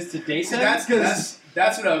trying to get us to date See, them?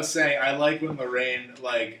 that's what I was saying. I like when Lorraine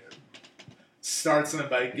starts them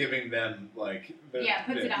by giving them puts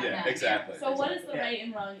it on them, exactly. So what is exactly. the right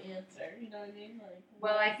and wrong answer? You know what I mean? Like,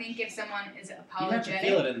 Well, I think if someone is You have to feel apologetic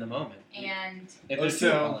it in the moment. and If they're So-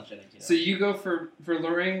 too apologetic, you know. So you go for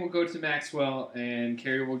Lorraine will go to Maxwell and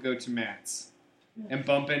Carrie will go to Matt's and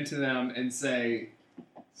bump into them and say,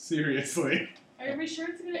 seriously. are we sure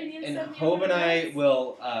it's a good idea to And send me Hope and over I to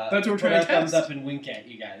will That's what we're put trying our to thumbs test. up and wink at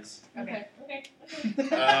you guys. Okay.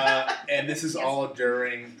 And this is Yes. all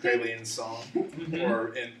during Praline's song,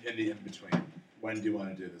 or in the in between. When do you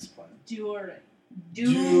want to do this plan? During.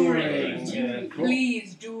 during, Yeah, cool.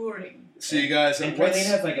 please during. So you guys, And what's Praline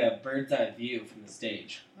has like a bird's eye view from the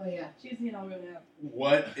stage. Oh yeah. She's you know really up.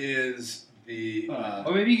 what is the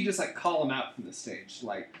Or maybe you could just call him out from the stage,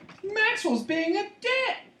 like Maxwell's being a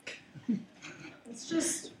dick. Let's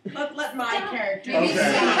just let my character. Okay.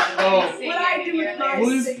 decide Oh. what I do with my We'll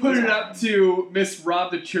just put it signature. up to Miss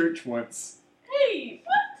Rob the Church once. Hey, Wait,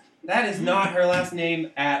 what? That is not her last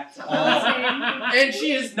name at Not all. her last And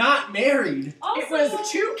she is not married. Also, It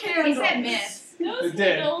was 2 He candles. said miss. those It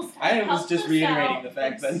did. candles I was helped just us reiterating out the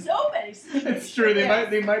fact from that- so many It's true. They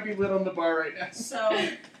Yeah. might be lit on the bar right now. So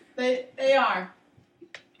they are.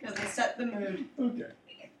 Because they set the mood. Okay.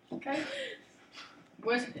 Okay?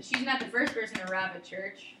 She's not the first person to rob a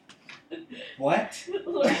church. What?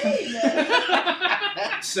 Lorraine.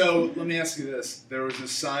 So let me ask you this: there was a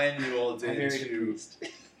sign you all I'm did very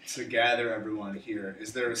to gather everyone here.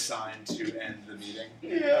 Is there a sign to end the meeting?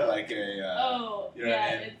 Yeah. Like a. Oh, You know what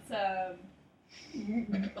I yeah, mean?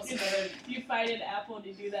 it's you find an apple and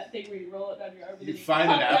you do that thing where you roll it on your arm and You then find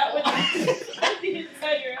pop an it out apple? with the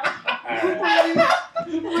inside your arm. Alright.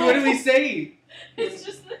 What do we say? It's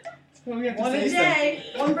just We have to One say a day.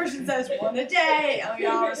 One person says 1 a day. And we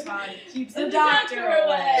all respond, keeps the doctor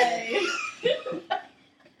away.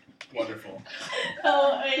 Wonderful.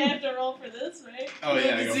 Oh, I have to roll for this, right? Oh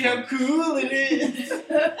yeah. Let's Go see for how it. cool it is.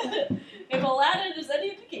 If Aladdin is any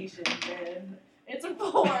indication, then it's a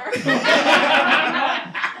 4.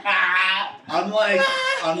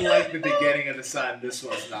 Unlike the beginning of the sign, this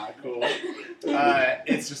one's not cool.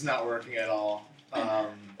 It's just not working at all.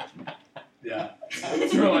 Yeah.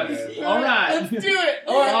 Throw it. All right. Let's do it.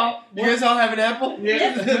 Well, You guys all have an apple?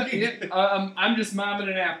 yeah. I'm just momming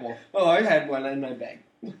an apple. Oh, I had one in my bag.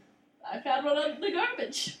 I found one on the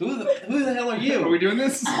garbage. Who the hell are Are you? we doing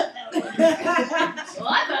this? Well,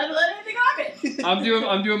 I found one in the garbage.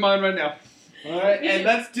 I'm doing mine right now. All right, and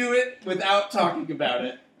let's do it without talking about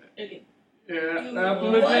it. Okay. Yeah.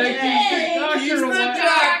 Apple a One a day day keeps the doctor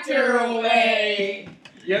away. doctor away.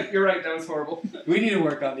 Yep, you're right. That was horrible. We need to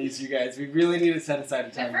work on these, you guys. We really need to set aside a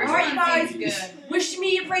The time. first for Alright, one guys. seems good. Wish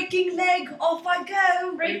me a breaking leg. Off I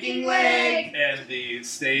go. Breaking leg. And the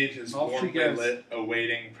stage is Off she warmly goes. lit,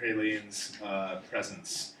 awaiting Praline's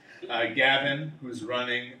presence. Gavin, who's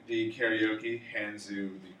running the karaoke, hands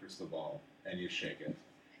you the crystal ball, and you shake it.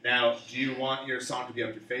 Now, do you want your song to be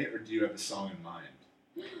up to fate, or do you have a song in mind?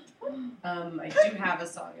 I do have a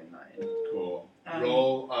song in mind. Cool. Um,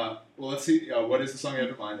 Roll. Well, let's see. What is the song you have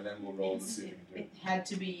in mind, and then we'll roll to see if we can do It it. had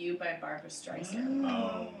to be you by Barbara Streisand.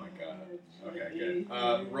 Oh my god. Okay, good.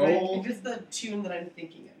 But Roll. if it's the tune that I'm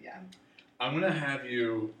thinking of, yeah. I'm gonna have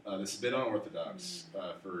you. This is a bit unorthodox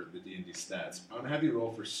for the D&D stats. I'm gonna have you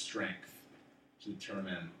roll for strength to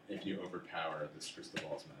determine if you overpower this crystal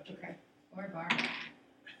ball's magic. Okay. Or Barbara.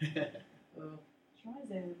 Oh. Try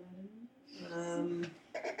that.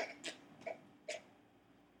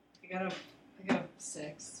 I got a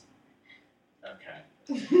 6. Okay.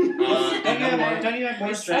 Don't you have more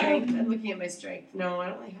My strength? strength. I'm looking at my strength. No, I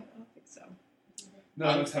don't think so.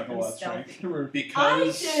 None of us have a lot of Stealthy. strength. We're-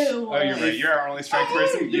 Because I do. Oh, you're right. You're our only strength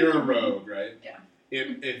person. you're a rogue, right? Yeah.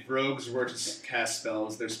 If rogues were to cast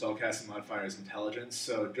spells, their spellcasting modifier is intelligence.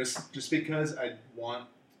 So just because I want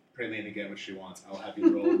Praline to get what she wants, I'll have you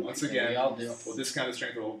roll once again. we all do. Well, this kind of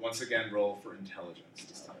strength roll once again. Roll for intelligence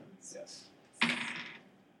this time. Yes. I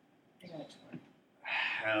got a 20.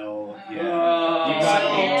 Hell Oh, yeah. You got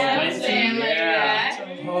Oh, it. yeah, Twenty. Sam, like Yeah.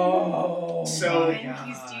 that. Oh. So- Thank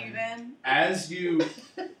you, Steven.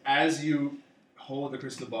 As you hold the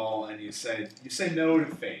crystal ball and you say no to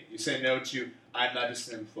fate. You say no to I'm not just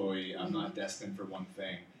an employee. I'm not destined for one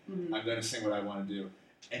thing. Mhm. I'm going to sing what I want to do.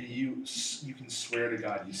 And you can swear to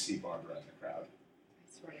God you see Barbara in the crowd.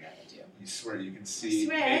 I swear to God, I do. You swear you can see.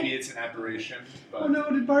 Swear. Maybe it's an apparition, but Oh no!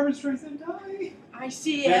 Did Barbara Streisand die? I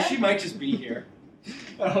see Yeah, it. she might just be here.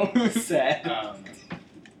 Oh. Sad.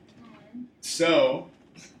 So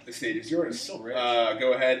the stage is yours. So rich.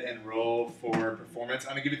 Go ahead and roll for performance.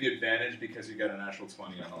 I'm gonna give you the advantage because you got a natural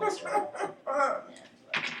 20 on the last roll.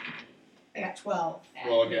 I got 12.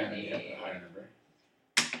 Roll again and you have the higher number.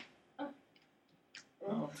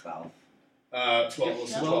 Oh, 12. 12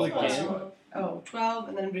 was Yeah, 12 again. plus what? Oh, 12,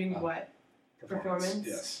 and then I'm doing what? Performance?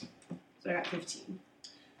 Yes. So I got 15.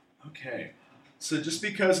 Okay. So just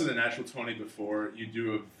because of the natural 20 before, you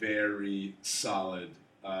do a very solid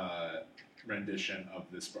rendition of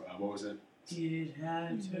this. What was it? It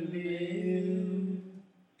had to be you.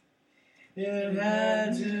 It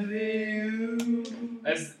had to be you.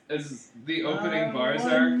 As the opening bars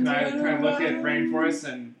are, can I look at Rainforest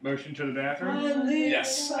and motion to the bathroom?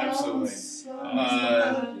 Yes, absolutely.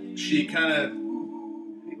 She kind of.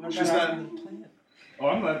 She's not. Oh,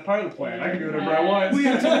 I'm not part of the plan. I can do whatever I want. We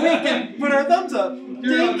can put our thumbs up.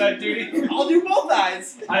 You're on that duty. I'll do both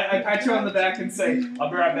eyes. I pat you on the back and say, "I'll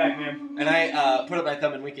be right back, ma'am." And I put up my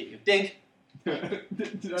thumb and wink at you. Dink.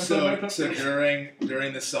 Did I So put my-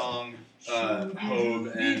 during the song,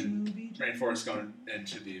 Hobe and Rainforest go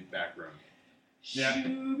into the back room. Yeah.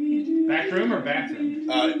 Back room or bathroom?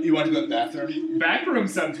 You want to go to the bathroom? Back room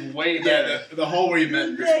sounds way better. Yeah, the hall where you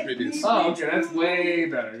met Chris previous. Oh, okay, that's way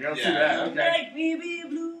better. Let's do that. Okay. Like baby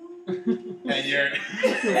blue. And you're.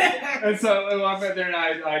 And so I bet there, and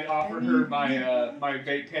I'd offer her my my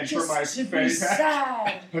vape pen for my fanny pack.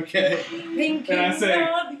 Sad. Okay. Thinking And I say,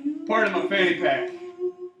 of you. part of my fanny pack.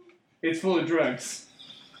 It's full of drugs.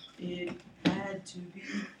 It had to be.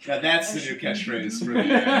 Now that's the new catchphrase for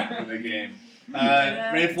the game.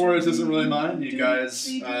 Rainforest doesn't really mind. You guys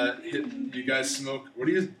You guys smoke.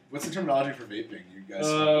 What's the terminology for vaping? You guys.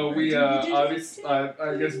 Smoke We obviously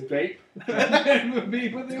I guess vape would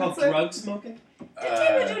be what It's they called would say. drug smoking.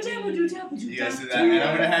 You guys do that, and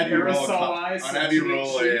I'm gonna have you roll. I'm gonna have you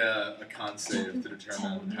roll a con save to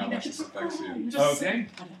determine how much this affects you. Okay.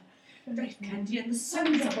 Red candy and the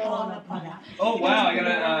sun's upon upon us. Oh wow! I got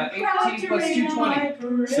a 18 plus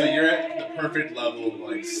 220. So you're at the perfect level of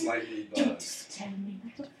like slightly buzzed,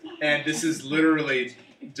 and this is literally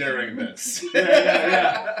during this.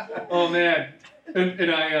 Yeah. Oh man.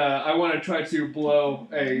 And I want to try to blow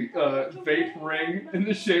a vape ring in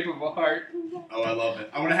the shape of a heart. Oh, I love it.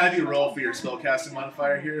 I want to have you roll for your spellcasting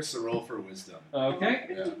modifier here, so roll for wisdom. Okay.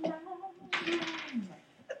 Yeah.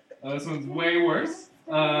 This one's way worse.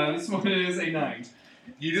 This one is a 9.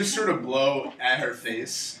 You just sort of blow at her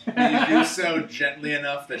face, and you do so gently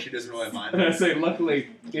enough that she doesn't really mind. And I say, luckily,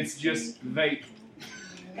 it's just vape.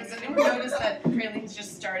 Has anyone noticed that Pralines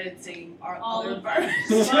just started singing our All other of verse?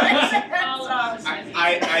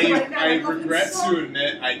 I regret to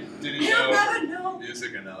admit I didn't You'll know never know.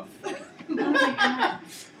 music enough.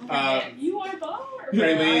 You are bar.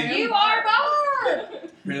 Praline, You are bar!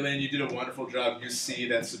 Praline, you did a wonderful job. You see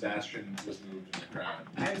that Sebastian was moved in the crowd.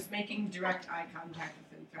 I was making direct eye contact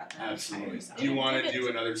with him throughout that Absolutely. entire Do you want to do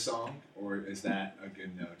another song, or is that a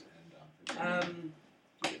good note to end on?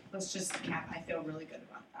 Let's just cap. I feel really good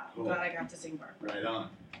about that. Cool. I'm glad I got to sing bar. Right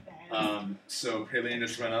on. So Praline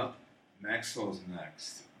just went up. Maxwell's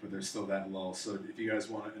next, but there's still that lull. So if you guys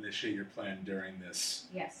want to initiate your plan during this,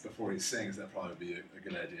 Yes. before he sings, that'd probably be a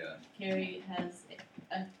good idea. Carrie has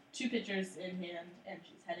 2 pitchers in hand, and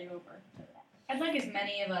she's heading over to that. I'd like as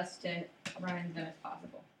many of us to run into them as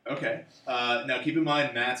possible. Okay. Now keep in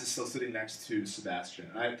mind, Matt is still sitting next to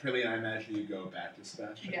Sebastian. Praline, I imagine you go back to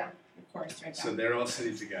Sebastian. Yeah, of course, right So back. they're all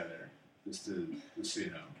sitting together, just so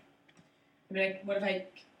you know. I mean, what if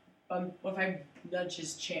I nudge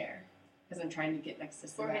his chair because I'm trying to get next to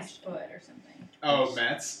Or his Sebastian? foot or something. Oh,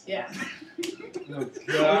 Matt's? Yeah.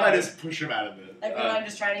 Oh, I just push him out of it. Like when I'm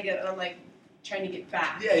just trying to get, I'm like trying to get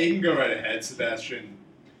back. Yeah, you can go right ahead. Sebastian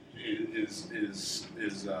is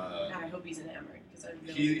God, I hope he's enamored because I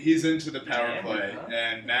really. he's into the power Yeah. play,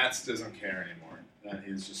 and Matt's doesn't care anymore. And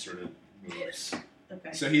he's just sort of moves.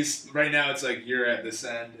 Okay. So he's right now. It's like you're at this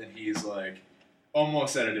end, and he's like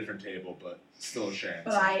almost at a different table, but still sharing.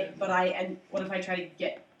 And what if I try to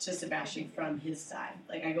get to Sebastian from his side?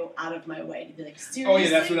 Like I go out of my way to be like, seriously? Oh yeah,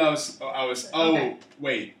 that's what I was. Oh Okay.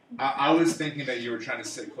 wait, I was thinking that you were trying to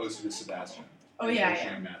sit closer to Sebastian. Oh yeah, I pushing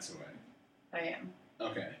am. Matt's away. I am.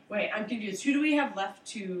 Okay. Wait, I'm confused. Who do we have left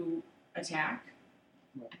to attack?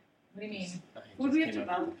 What do you mean? Who do we have to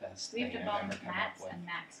bump? We have to bump Matt's and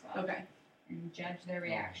Maxwell Okay. and judge their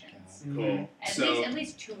reactions. Cool. At So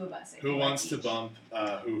least 2 of us. I who feel wants like to each. bump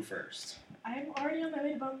who first? I'm already on my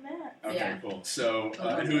way to bump Matt. Okay, Yeah. cool. So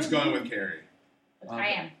and who's going with Carrie? I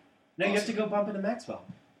am. No, you have to go bump into Maxwell.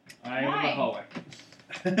 I am in the Why? hallway.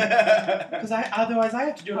 Because otherwise I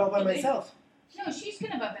have to do it all by myself. No, she's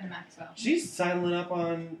gonna bump into Maxwell. She's sidling up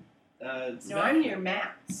on. No, I'm near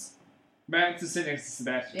Matt's. Matt's is sitting next to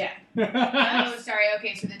Sebastian. Yeah. Oh, sorry.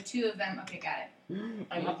 Okay, so the 2 of them. Okay, got it.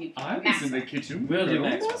 I'm with you. I was in the kitchen. We'll do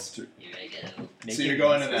with Maxwell. mustard. Here I go. So you're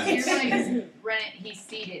going to So Matt's. you're like run it. He's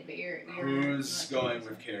seated, but you're Who's going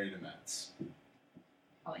with Carrie to Matt's?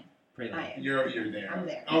 Pretty I am. You're there. I'm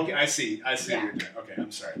there. Okay, I see. Yeah. You're there. Okay,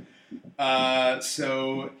 I'm sorry.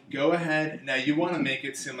 So go ahead. Now you want to make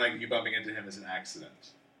it seem like you bumping into him is an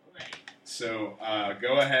accident. Right. So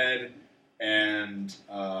go ahead and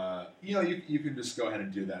you can just go ahead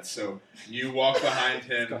and do that. So you walk behind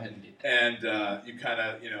him Go ahead and do and you kind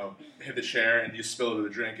of hit the chair and you spill it the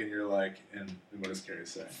drink and you're like, and what does Carrie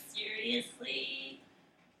say? Seriously?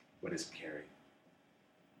 What is Carrie?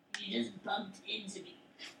 You just bumped into me.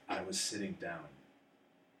 I was sitting down.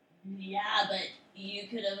 Yeah, but you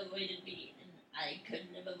could have avoided me, and I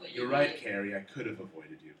couldn't have avoided you. You're right, Carrie. I could have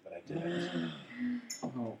avoided you, but I didn't.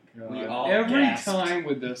 Oh We god. all Every gasped. time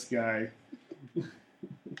with this guy.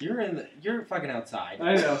 You're fucking outside.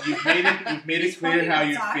 I know. You've made it He's clear fucking how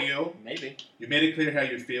you outside. feel. Maybe. You made it clear how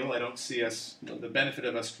you feel. I don't see the benefit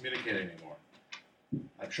of us communicating anymore.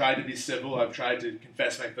 I've tried to be civil. I've tried to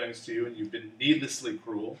confess my feelings to you, and you've been needlessly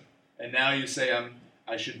cruel. And now you say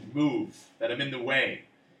I should move, that I'm in the way.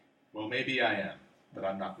 Well, maybe I am, but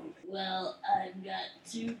I'm not moving. Well, I've got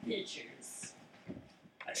 2 pictures.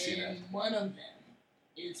 I see that. And one of them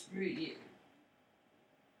is for you.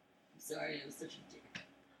 I'm sorry I was such a dick.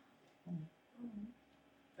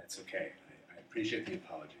 That's okay. I appreciate the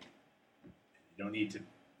apology. You don't need to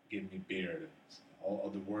give me beer. All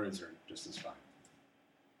the words are just as fine.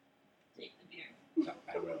 Take the beer. No,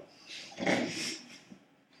 I will.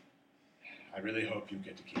 I really hope you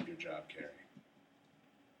get to keep your job, Carrie.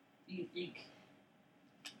 Do you think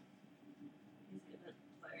he's gonna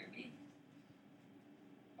fire me?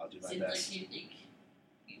 I'll do my Seems best. like you think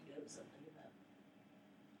you know something about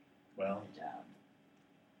Well, the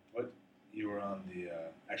job. you were on the.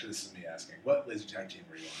 Actually, this is me asking. What laser tag team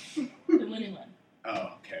were you on? The winning one.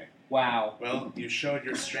 Oh, okay. Wow. Well, you showed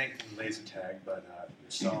your strength in laser tag, but your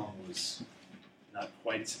song was not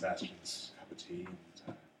quite Sebastian's cup of tea.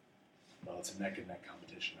 And, well, it's a neck-and-neck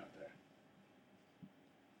competition out there.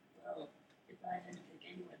 Well, if I had to pick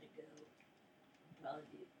anyone to go, it'd probably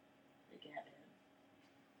be the Catman.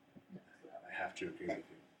 I have to agree with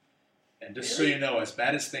you. And just so you know, as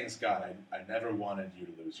bad as things got, I never wanted you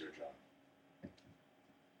to lose your job.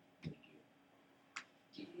 Thank you.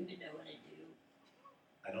 Do you even know what I do?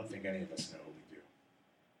 I don't think any of us know what we do.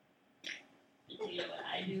 Do you know what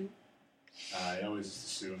I do? I always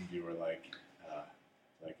assumed you were like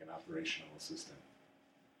an operational assistant,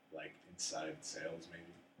 like inside sales,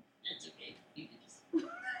 maybe. That's okay. You can just.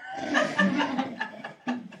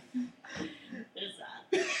 There's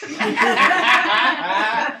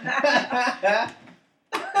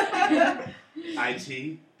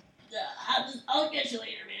IT? I'll catch you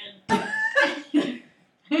later, man.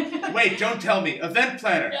 Wait, don't tell me. Event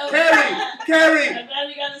planner. No. Carrie! Carrie! I'm glad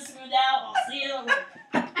we got this smoothed out. I'll see you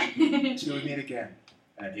later. Till we meet again.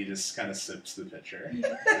 And he just kind of sips the pitcher.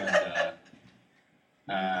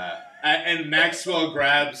 And Maxwell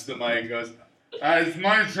grabs the mic and goes, it's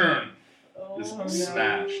my turn. Just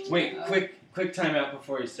smashed. Wait, quick timeout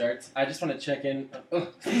before he starts. I just want to check in.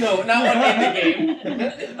 No, not one in the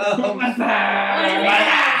game.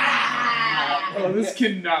 Oh, this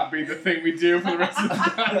cannot be the thing we do for the rest of the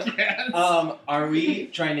podcast. Are we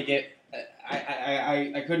trying to get?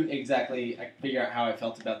 I couldn't exactly figure out how I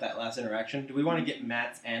felt about that last interaction. Do we want to get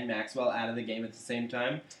Matt and Maxwell out of the game at the same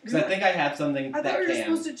time? Because I think I have something I that thought we were can.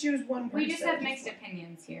 supposed to choose one person. We just have mixed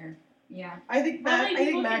opinions here. Yeah. I think How many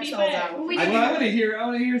people can be Maxwell's back? out. We I should- want to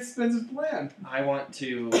hear Spencer's plan. I want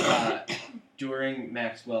to during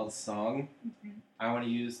Maxwell's song. I want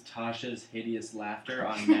to use Tasha's hideous laughter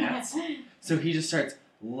on Matt, so he just starts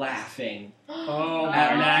laughing, Oh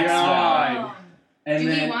At my Maxwell. god. and Do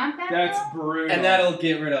we then want that That's though? brutal. and that'll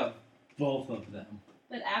get rid of both of them.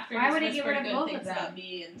 But after Why he's would he get whispered rid of good both of things them? about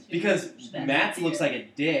me and Because then Matt fear. looks like a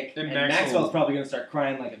dick, And and Maxwell- Maxwell's probably gonna start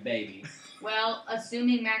crying like a baby. Well,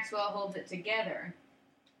 assuming Maxwell holds it together.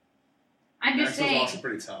 I'm just Maxwell's saying. also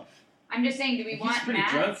pretty tough. I'm just saying. Do we He's want pretty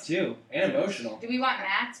Matt? drunk too, and emotional. Do we want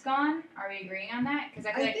Matt's gone? Are we agreeing on that? Because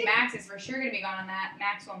I feel I like think- Max is for sure going to be gone on that.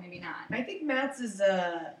 Maxwell maybe not. I think Matt's is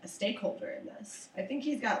a stakeholder in this. I think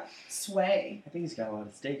he's got sway. I think he's got a lot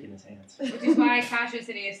of steak in his hands. Which is why Tasha's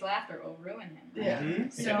hideous laughter will ruin him. Yeah.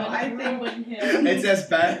 Mhm. So I think. ruin him. It's as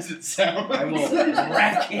bad as it sounds. I will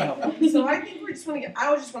wreck him. So I think we just want to get.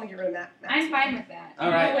 I just want to get rid of Matt. I'm fine with that. All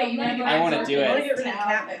right. Wait, you want to get I rid wanna of do I it. want to get rid of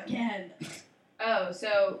Catman. Again. Oh,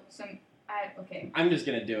 so okay. I'm just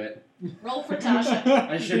gonna do it. Roll for Tasha.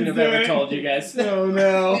 I shouldn't have ever told you guys. Oh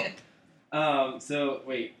no. So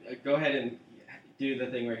wait, go ahead and do the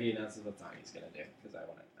thing where he announces what song he's gonna do, because I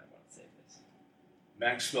want to save this.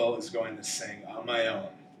 Maxwell is going to sing On My Own,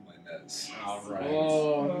 my Nez. All right.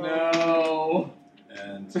 Oh no.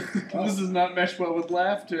 And This does not mesh well with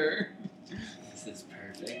laughter. This is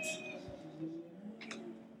perfect.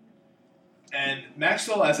 And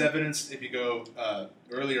Maxwell, as evidenced, if you go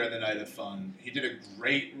earlier in the Night of Fun, he did a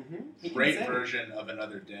great version of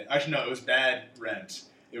Another Day. Actually, no, it was bad Rent.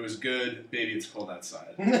 It was good Baby It's Cold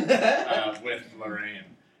Outside with Lorraine.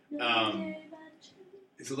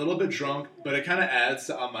 He's a little bit drunk, but it kind of adds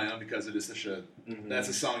to On My Own because it is such a... That's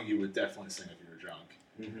a song you would definitely sing if you were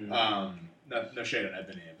drunk. No shade on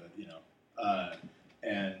Ebony, but, you know.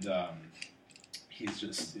 He's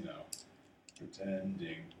just, you know,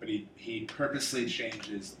 pretending. But he purposely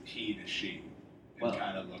changes he to she. And Well-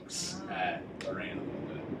 kind of looks at Lorraine a little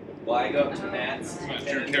bit. Well, I go up to Matt's It's and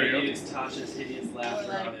your then karaoke. use Tasha's hideous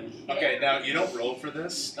laughter on him. Okay, now you don't roll for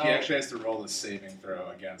this. Oh. He actually has to roll a saving throw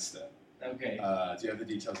against it. Okay. Do you have the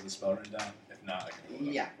details of the spell written down? If not, I can roll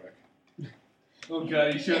it Yeah. real quick. Oh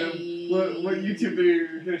god, you showed him what YouTube video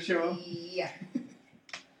you're gonna show him? Yeah.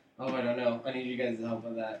 Oh, I don't know. I need you guys to help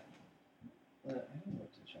with that. I don't know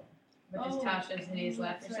what to show. But just Tasha's knees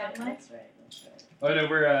left or something. That's right. Oh no,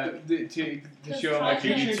 we're to show him like a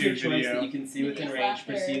Tasha has YouTube choice video. that you can see within range,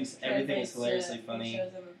 perceives everything is hilariously funny,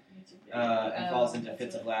 and falls into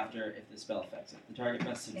fits of laughter if the spell affects it. The target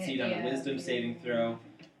must succeed on a wisdom saving throw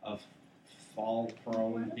of fall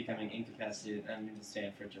prone, becoming incapacitated, and unable to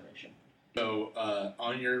stand for a duration. So,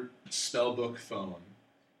 on your spellbook phone.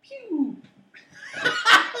 Pew!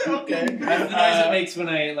 Okay. That's the noise it makes when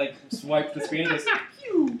I like swipe the screen. It goes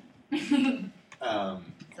pew.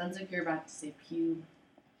 Sounds like you're about to say pew.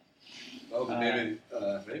 Oh, maybe.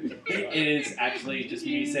 It is actually just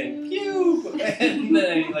me saying pew, and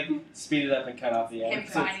then I like speed it up and cut off the Him end.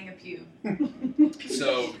 finding a pew.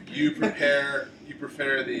 So you prepare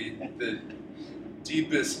the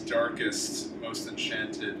deepest, darkest, most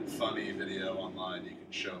enchanted, funny video online you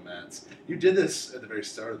can show Matt's. You did this at the very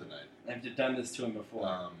start of the night. I've done this to him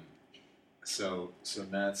before. So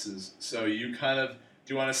Matt's is. So you kind of.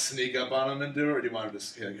 Do you want to sneak up on him and do it, or do you want to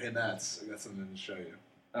just be like, hey, Matt's, I got something to show you?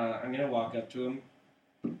 I'm gonna walk up to him,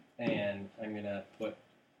 and I'm gonna put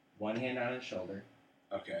one hand on his shoulder.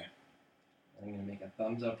 Okay. I'm gonna make a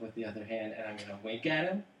thumbs up with the other hand, and I'm gonna wink at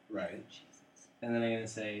him. Right. And then I'm gonna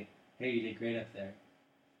say, "Hey, you did great up there.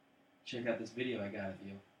 Check out this video I got of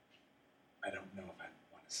you." I don't know if I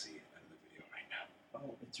want to see it out of the video right now.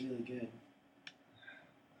 Oh, it's really good.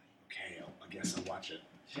 Okay, I guess I'll watch it.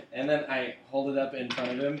 And then I hold it up in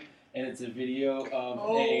front of him, and it's a video of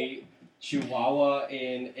a chihuahua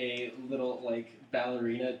in a little like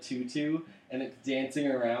ballerina tutu, and it's dancing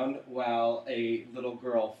around while a little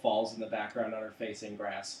girl falls in the background on her face in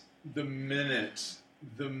grass. The minute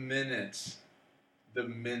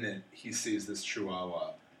he sees this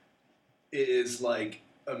chihuahua, it is like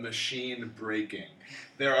a machine breaking.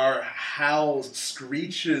 There are howls,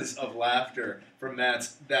 screeches of laughter from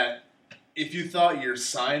Matt's that if you thought your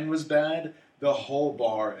sign was bad, the whole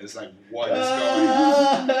bar is like, what is going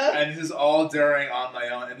on? And this is all during On My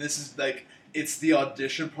Own. And this is like, it's the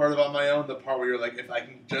audition part of On My Own, the part where you're like, if I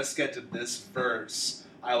can just get to this verse,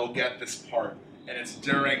 I will get this part. And it's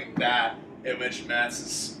during that in which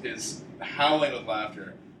Matt's is howling with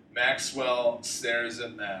laughter. Maxwell stares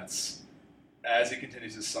at Matt's as he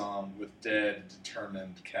continues his song with dead,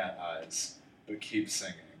 determined cat eyes, but keeps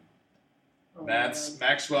singing. Oh,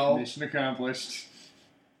 Maxwell Mission accomplished.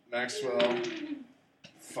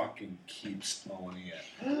 fucking keeps owning it.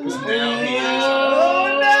 'Cause now he is.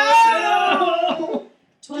 no!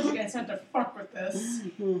 Told you guys had to fuck with this.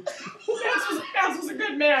 Max was a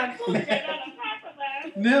good man.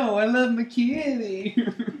 No, I love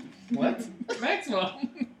McKinney. What? Maxwell.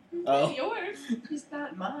 Oh. Yours. He's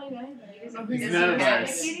not mine either. He's Is not he a mad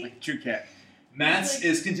virus. McKinney? Like a true cat. Matt's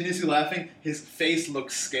is continuously laughing. His face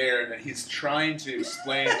looks scared, and he's trying to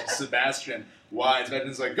explain to Sebastian why.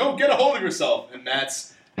 Sebastian's like, "Go get a hold of yourself!" And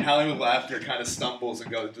Matt's howling with laughter, kind of stumbles and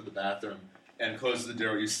goes to the bathroom and closes the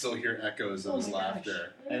door. You still hear echoes of his Oh my gosh.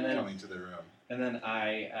 laughter And then coming to the room. And then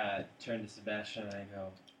I turn to Sebastian and I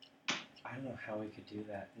go, I don't know how we could do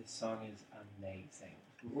that. This song is amazing.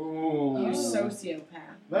 Ooh. You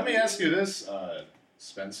sociopath. Let me ask you this,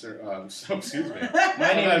 Spencer. Excuse me.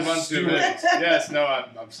 My name I've is had 1 2 Stuart. minutes. Yes, no,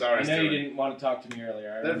 I'm sorry. I know Stuart. you didn't want to talk to me earlier.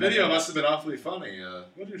 I That remember video that. must have been awfully funny.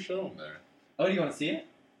 What did you show him there? Oh, do you want to see it?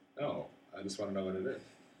 No, I just want to know what it is.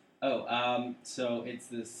 Oh, so it's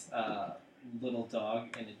this little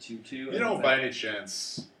dog in a tutu. You and don't, it's by like- any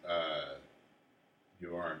chance,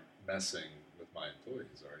 you aren't messing with my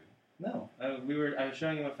employees, are you? No, I was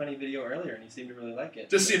showing him a funny video earlier, and he seemed to really like it.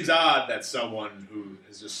 Just seems odd that someone who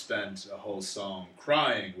has just spent a whole song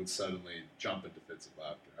crying would suddenly jump into fits of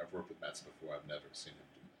laughter. I've worked with Mets before. I've never seen him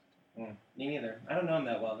do that. Me neither. I don't know him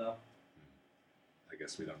that well, though. I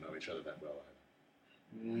guess we don't know each other that well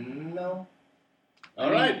either. No.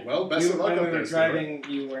 All right. Well, best of luck when up we there, were Stuart. driving,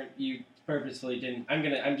 you purposefully didn't.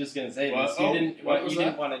 I'm just gonna say What? this. Oh, You didn't. what was you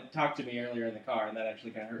didn't that? want to talk to me earlier in the car, and that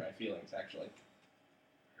actually kind of hurt my feelings. Actually.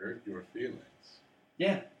 Hurt your feelings.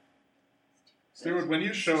 Yeah. Stuart, when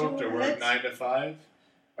you show up to work Stuart. 9 to 5,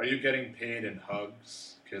 are you getting paid in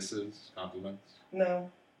hugs, kisses, compliments? No.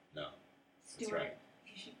 No. That's Stuart, right.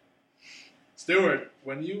 you should. Stuart,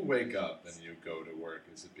 when you wake up and you go to work,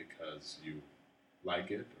 is it because you like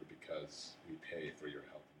it or because we pay for your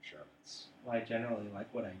health insurance? Well, I generally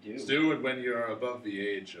like what I do. Stuart, when you're above the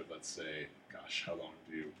age of, let's say, gosh, how long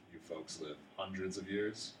do you folks live? Hundreds of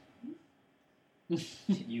years?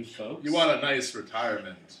 You folks. You want a nice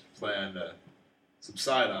retirement plan to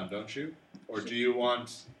subside on, don't you? Or do you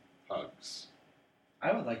want hugs?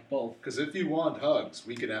 I would like both. Because if you want hugs,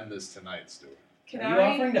 we could end this tonight, Stuart. Can Are you I?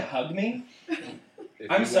 offering to hug me? If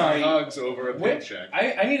I'm you sorry. Want hugs over a What? paycheck.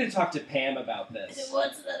 I need to talk to Pam about Who this.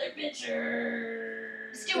 wants another picture?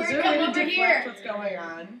 Stuart, Is there a come way to over deflect here. What's going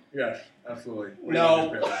on? Yes, absolutely. No.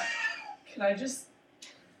 Can I just?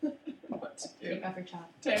 What to do? Take off your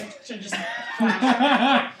top. To just.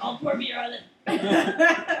 I'll pour beer on it.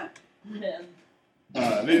 Him.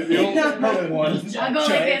 The old one. I'll go like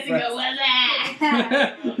this and go, what's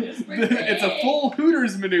that? it's a full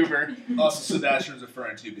Hooters maneuver. Also, Sebastian's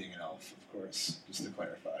referring to you being an elf, of course, just to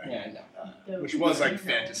clarify. Yeah, I know. Which was like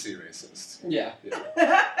fantasy racist. Yeah.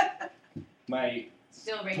 Yeah. My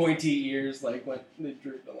Still racist. pointy ears like went they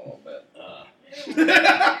drooped a little bit.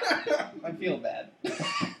 I feel bad.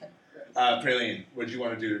 Praline, what do you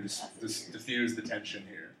want to do to diffuse the tension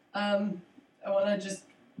here? I want to just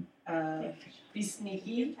be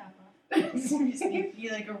sneaky, be sneaky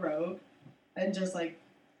like a rogue, and just like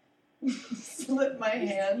slip my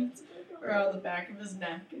hand around the back of his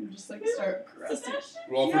neck and just like start caressing,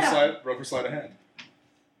 Roll for sleight of hand.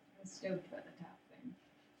 I'm stoked about the top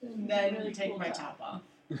thing. and then take my top off.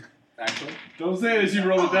 Actually, Don't say it as you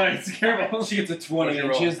roll the dice. Careful. She gets a 20 What'd you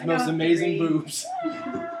and she roll? has the I most got amazing 3. boobs.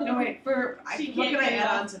 No wait, what She can can't I get it add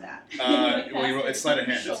off. on to that? well, you roll, it's sleight of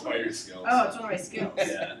hand. It's one of your skills. Oh, it's one of my skills.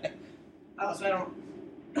 Yeah. Oh, so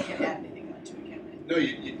I can't add anything onto it, can I? No,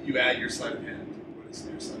 you add your sleight of hand. What is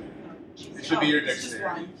your sleight of hand? Oh, It should be your it's just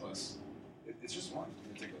dexterity one. plus. It's just one.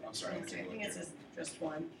 Let me take a- I'm sorry. Let me I take a look think it here. says just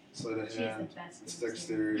one. Sleight of She's the hand. best. It's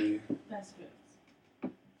dexterity. Best boobs.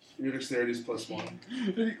 Your dexterity is plus 1.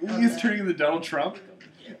 He's turning into Donald Trump.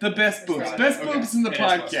 The best boobs. Okay. Best boobs in the It is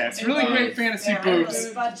plus podcast. one. Really Um, great fantasy Yeah, I'm gonna boobs.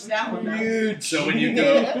 fudge that one out. Huge. So when you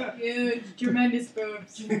go Huge, tremendous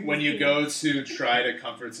boobs. when you go to try to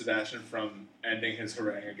comfort Sebastian from ending his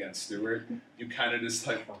harangue against Stuart, you kind of just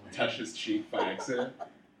like touch his cheek by accident,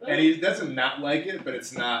 and he doesn't not like it, but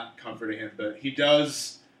it's not comforting him. But he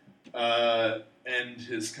does end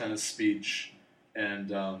his kind of speech. And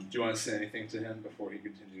do you want to say anything to him before he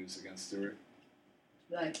continues against Stuart?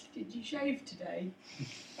 Like, did you shave today?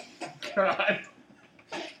 God.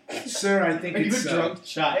 Sir, I think Are you it's a drunk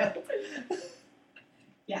child?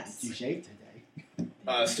 Yes. You shaved today.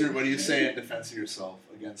 Stuart, what do you say in defense of yourself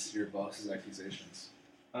against your boss's accusations?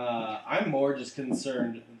 I'm more just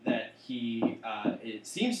concerned that he it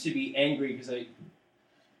seems to be angry because I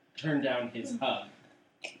turned down his hug.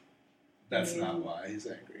 That's not why he's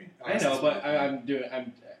angry. I know, but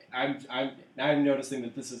I'm noticing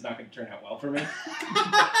that this is not going to turn out well for me.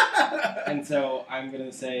 And so I'm going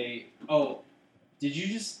to say, oh, did you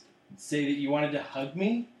just say that you wanted to hug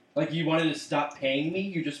me? Like you wanted to stop paying me?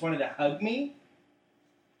 You just wanted to hug me?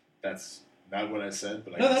 That's not what I said,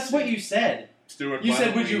 but I No, can that's see. what you said. Stuart, You why said,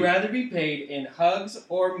 don't would you we- rather be paid in hugs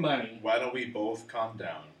or money? Why don't we both calm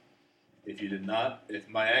down? If you did not, if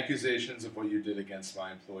my accusations of what you did against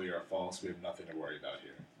my employee are false, we have nothing to worry about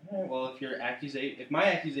here. All right, well, if my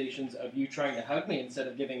accusations of you trying to hug me instead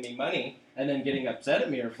of giving me money and then getting upset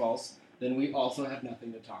at me are false, then we also have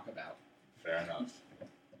nothing to talk about. Fair enough.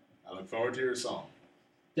 I look forward to your song.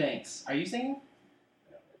 Thanks. Are you singing?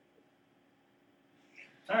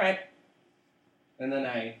 All right. And then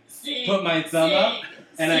I Sing, put my thumb up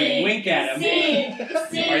and I sing, wink at him. Sing,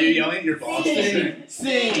 sing, Are you yelling at your boss to sing?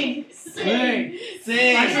 Sing, sing,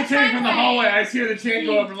 sing. I see chanting from the hallway. I hear the chant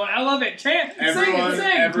go up. I'm like, I love it. Chant. Everyone, sing.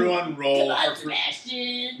 everyone, Come roll on, for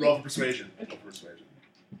Sebastian. roll for persuasion. Roll for persuasion.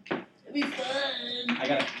 It'll be fun. I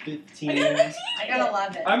got a 15. I got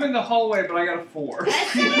 11. I'm in the hallway, but I got a 4.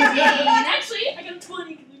 That's 17. Actually, I got a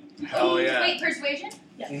 20. Oh yeah. Wait, persuasion?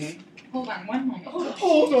 Yes. Mhm. Hold on, one moment.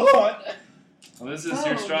 Hold on. Well, this is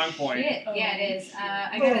your strong point. Shit. Yeah, it is.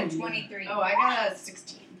 I got a 23. Oh, I got a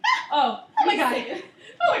 16. Oh my god.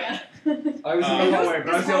 Oh my god. I was in Um, the hallway,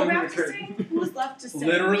 but I was Does yelling Mo through have the to curtain. sing? Who's left to sing?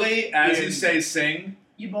 Literally, as you In- say sing,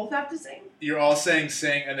 You both have to sing? you're all saying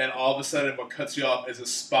sing, and then all of a sudden what cuts you off is a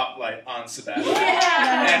spotlight on Sebastian.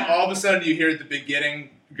 Yeah! And all of a sudden you hear at the beginning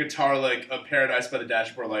guitar lick of Paradise by the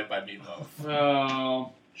Dashboard Light by Meatloaf.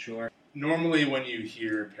 Oh. Sure. Normally when you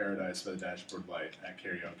hear Paradise by the Dashboard Light at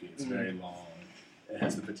karaoke, it's very long. It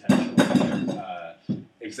has the potential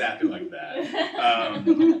exactly like that.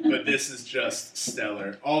 But this is just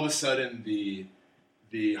stellar. All of a sudden the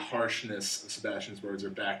harshness of Sebastian's words are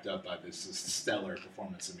backed up by this stellar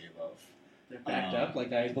performance of Meatloaf. They're backed up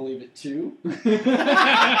like I believe it too. Like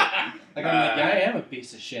I'm Uh, like, I am a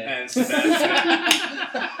piece of shit. And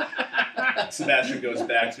Sebastian goes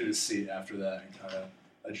back to his seat after that and kind of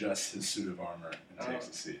adjusts his suit of armor and takes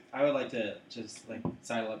a seat. I would like to just like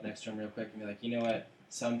sidle up next to him real quick and be like, you know what?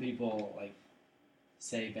 Some people like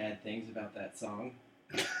say bad things about that song,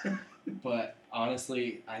 but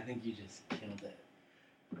honestly, I think you just killed it.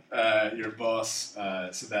 your boss,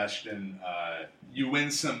 Sebastian. You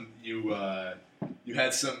win some. You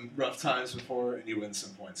had some rough times before, and you win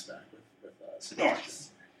some points back with Sebastian.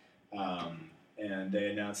 And they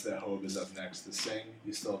announced that Hope is up next to sing.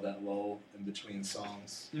 You still have that lull in between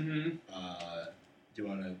songs. Mm-hmm. Do you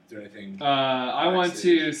want to do anything? I want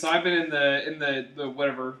to. So I've been in the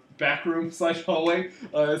whatever back room / hallway,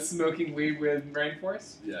 smoking weed with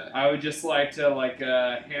Rainforest. Yeah. I would just like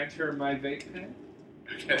to hand her my vape pen,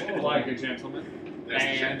 Okay. like a gentleman. There's the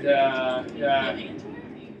And check. Giving it to her?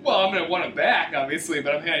 well, I'm gonna want it back, obviously,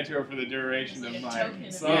 but I'm handing it to her for the duration of Like a my token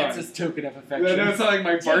of- song. Yeah, it's just token of affection. That it's not like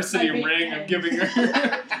my Take varsity my vape ring pen. I'm giving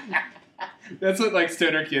her. That's what like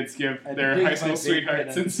stoner kids give I their think high my school vape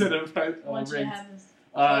sweethearts pen. instead of I want you to rings. have this.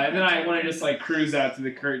 And then I want to just like cruise out to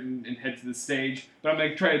the curtain and head to the stage, but I'm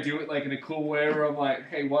like try to do it like in a cool way where I'm like,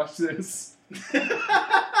 hey, watch this.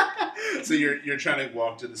 So you're trying to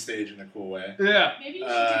walk to the stage in a cool way. Yeah. Maybe you should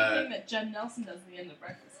do the thing that Jen Nelson does at the end of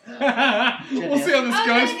Breakfast. We'll see how this Oh,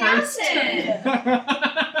 goes Jen first.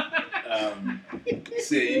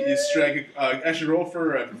 So you strike. Actually, roll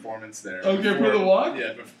for a performance there. Okay, for the walk?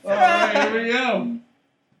 Yeah. All right, here we go.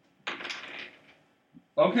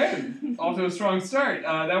 Okay, off to a strong start.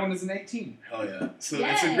 That one is an 18. Hell yeah! So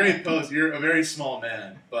it's a great pose. You're a very small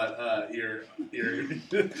man, but your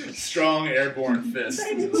strong airborne fist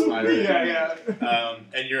is inspiring. Yeah.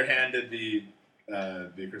 And you're handed the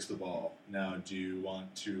crystal ball. Now, do you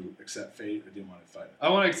want to accept fate, or do you want to fight it? I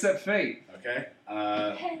want to accept fate. Okay.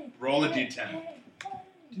 Hey, Roll a hey, d10. hey,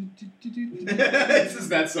 hey. This is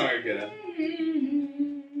that song again.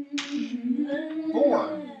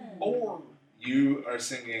 4. You are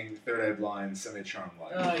singing Third Eye Blind, Semi-Charmed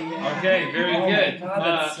Life. Oh yeah. Okay, very Oh my good.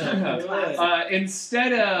 God, that's so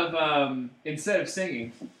good. Instead of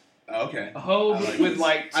singing, Okay. Hope I like would this.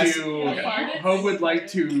 like I s- to okay. Hope would like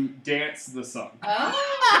to dance the song.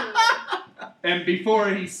 Oh. And before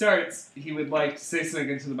he starts, he would like to say something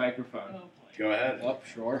into the microphone. Oh boy. Go ahead. Oh,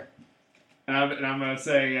 sure. And I'm gonna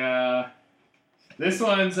say, this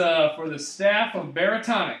one's for the staff of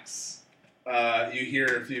Baratonics. You hear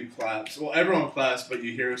a few claps. Well, everyone claps, but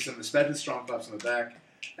you hear some respected strong claps in the back,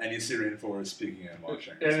 and you see Rainforest speaking and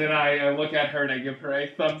watching. And then I look at her and I give her a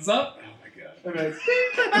thumbs up, Oh my god. and then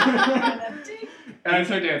and I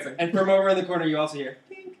start dancing. And from over in the corner, you also hear.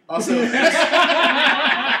 Also,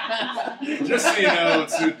 just so you know,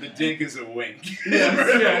 the dink is a wink.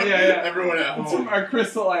 Yes, yeah. Everyone at It's from home. our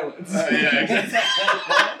Crystal Islands.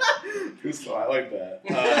 Crystal, I like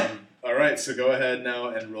that. All right, so go ahead now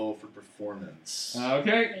and roll for performance.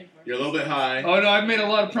 Okay. You're a little bit high. Oh no, I've made a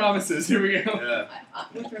lot of promises. Here we go. Yeah.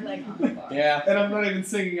 With her leg on the bar. Yeah. And I'm not even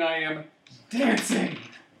singing, I am dancing.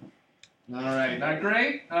 Alright, not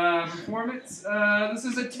great. Performance, this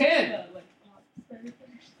is a 10.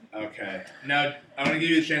 Okay. Now, I'm going to give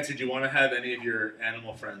you a chance. Do you want to have any of your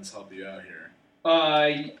animal friends help you out here?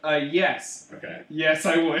 Yes. Okay. Yes,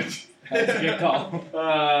 I would. That's a good call.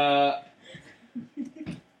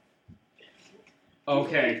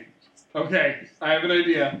 Okay. I have an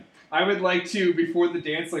idea. I would like to, before the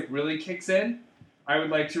dance really kicks in, I would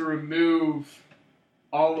like to remove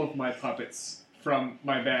all of my puppets from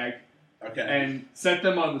my bag Okay. and set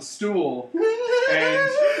them on the stool.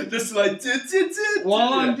 And just like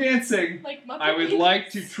while I'm dancing, Like Muppet I would Babies. like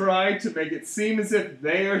to try to make it seem as if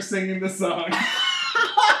they are singing the song.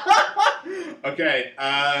 Okay.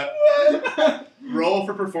 Roll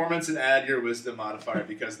for performance and add your wisdom modifier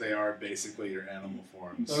because they are basically your animal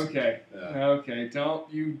forms. Okay. Yeah. Okay.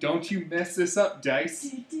 Don't you mess this up,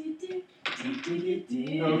 dice.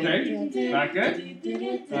 Okay. Not good.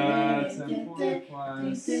 10 plus.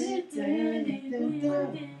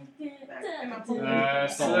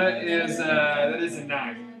 So that is a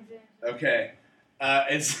 9. Okay.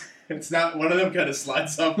 It's not one of them kind of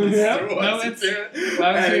slides up and Yep. through No, us. it's- And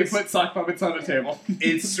Why don't you it's- put sock puppets on the table?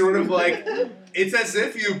 It's sort of like it's as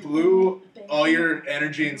if you blew all your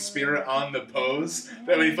energy and spirit on the pose.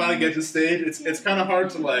 That when you finally get to stage, it's kind of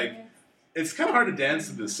hard to it's kind of hard to dance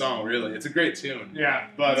to this song. Really, it's a great tune. Yeah,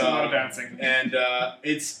 But it's a lot of bouncing. and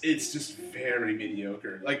it's just very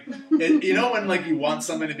mediocre. Like you know when you want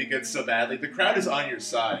something to be good so badly, the crowd is on your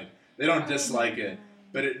side. They don't dislike it,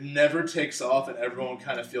 but it never takes off, and everyone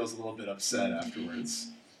kind of feels a little bit upset afterwards.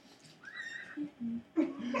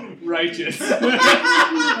 Righteous. All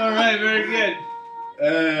right, very good.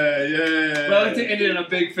 Yeah. Well, I like to end it in a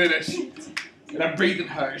big finish. And I'm breathing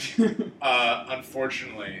hard.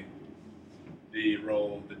 Unfortunately, the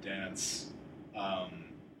role, the dance.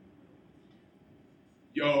 I'm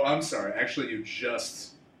sorry. Actually, you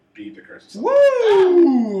just beat the curse.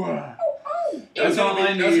 Woo! That's all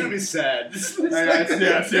I That's need. gonna be sad.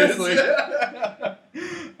 Yeah, seriously.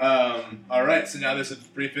 All right, so now there's a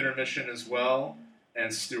brief intermission as well,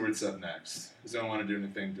 and Stuart's up next. Does anyone want to do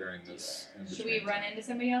anything during this? Should we run into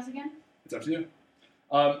somebody else again? It's up to you.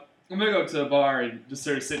 I'm gonna go up to the bar and just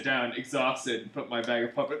sort of sit down, exhausted, and put my bag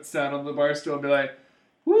of puppets down on the bar stool and be like,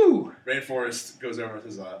 "Woo! Rainforest goes over and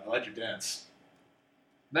says, "I like your dance.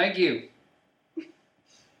 Thank you.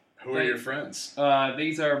 Who are your friends?"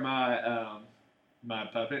 These are my my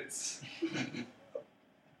puppets."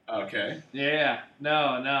 Okay. Yeah.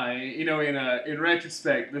 No. You know, in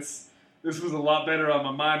retrospect, this was a lot better on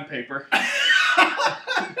my mind paper.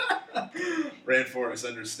 Rainforest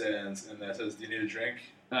understands and says, "Do you need a drink?"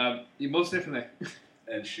 Most definitely.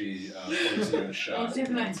 And she pours you a shot. Most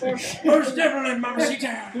definitely. Most definitely,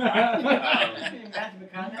 Mamacita.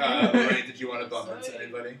 Rain, did you want to bump into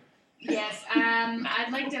anybody? Yes.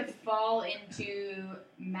 I'd like to fall into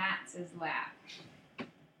Matt's lap.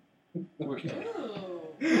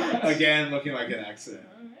 Again, looking like an accident.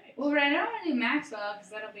 Well, I don't want to do Maxwell because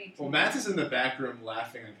that'll be. Well, Matt is in the back room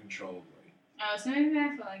laughing uncontrollably. Oh, so maybe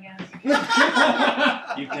Maxwell, I guess.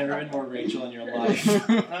 You've never been more Rachel in your life.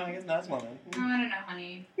 I guess that's one. Oh, I don't know,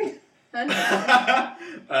 honey.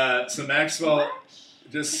 So Maxwell,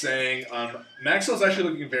 just saying, Maxwell's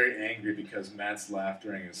actually looking very angry because Matt's laughed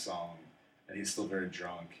during his song, and he's still very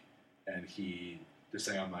drunk, and he just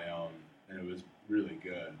sang On My Own, and it was really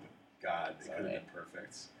good, but God, it could have been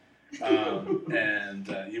perfect. And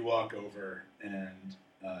you walk over, and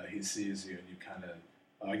he sees you, and you kind of,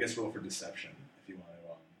 I guess roll for deception, if you want to.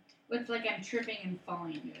 Looks like I'm tripping and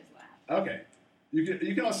falling into his lap. Okay.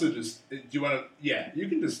 You can also just, do you want to, yeah, you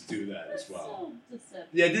can just do that as well.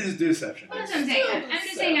 Yeah, just do deception. Well, that's what I'm saying. I'm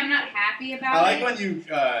just saying I'm not happy about I like it. when you,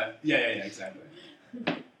 yeah, exactly.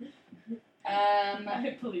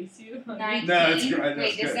 I police you. 19. No, that's great. Wait,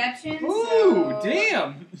 That's good. deception? Ooh, so...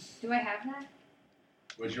 damn! Do I have that?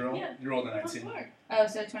 What'd you roll? Yeah. You rolled a 19. Oh,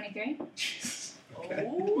 so 23? Okay.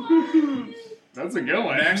 That's a good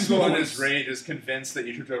one. Maxwell in his rage is convinced that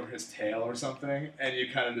you tripped over his tail or something, and you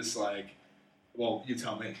kind of just like, well, you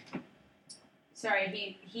tell me.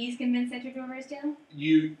 Sorry, he's convinced I tripped over his tail?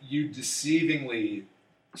 You deceivingly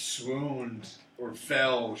swooned or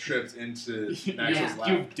fell, tripped into Maxwell's lap.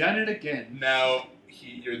 You've done it again. Now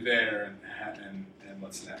you're there, and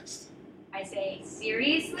what's next? I say,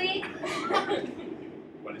 seriously?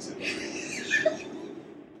 What is it?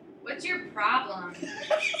 What's your problem?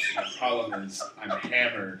 My problem is I'm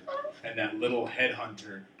hammered, and that little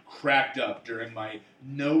headhunter cracked up during my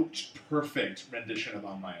note-perfect rendition of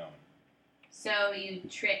On My Own. So you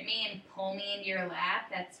trip me and pull me into your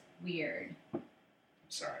lap? That's weird. I'm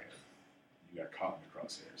sorry. You got caught in the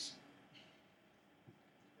crosshairs.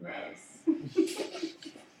 Gross.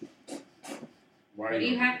 Why are What do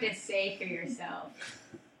you have to say for yourself?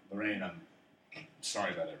 Lorraine, I'm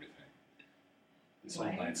sorry about everything. This whole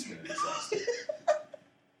What? night's been a disaster.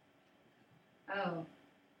 Oh.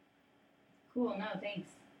 Cool, no,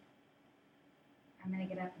 thanks. I'm gonna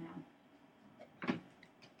get up now.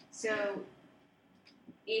 So,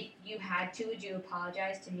 if you had to, would you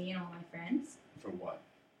apologize to me and all my friends? For what?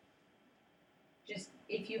 Just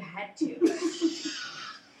if you had to.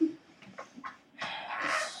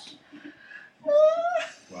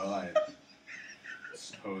 Well, I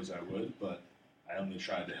suppose I would, but I only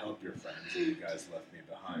tried to help your friends and you guys left me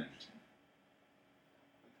behind.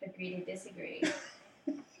 Agree to disagree.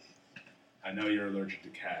 I know you're allergic to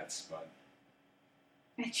cats, but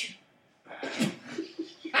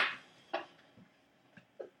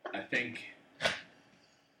I think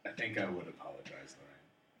I would apologize,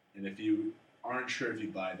 Lorraine. And if you aren't sure if you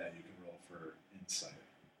buy that, you can roll for insight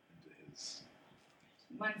into his.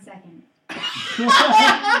 1 second.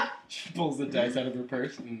 She pulls the dice out of her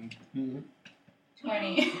purse and.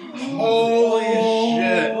 20. Holy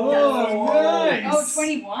shit! Oh, nice! Oh,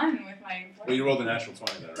 21 with my. Well, you rolled a natural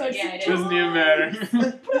 20 then, right? Yeah, I did. Doesn't even matter.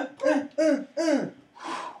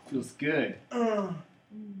 Feels good.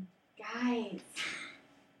 Guys.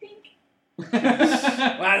 Think.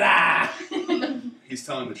 Voila! He's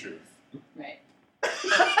telling the truth. Right.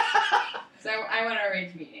 So I want to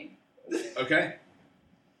arrange a meeting. Okay.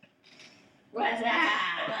 What's that?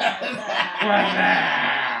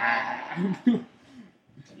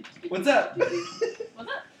 What's up?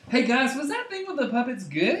 Hey guys, was that thing with the puppets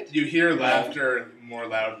good? You hear laughter more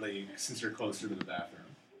loudly since you're closer to the bathroom.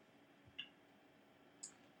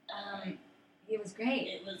 It was great.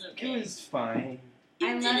 It was okay. It was fine.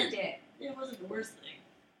 I loved it. It wasn't the worst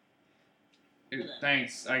thing.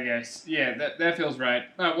 Thanks, I guess. Yeah, that feels right.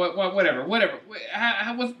 Whatever.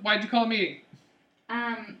 Why'd you call a meeting?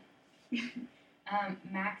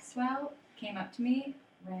 Maxwell came up to me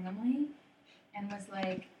randomly and was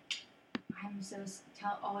like, I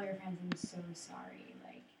tell all your friends I'm so sorry.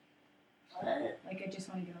 Like I just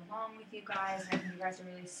want to get along with you guys. I think you guys are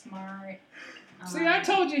really smart. See, I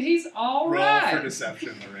told you he's all Roll right. for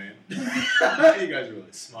deception, Lorraine. You guys are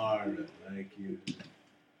really smart. I like you.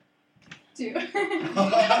 2.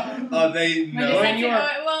 Oh, they My know. Lorraine,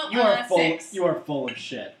 deception- you are full. 6. You are full of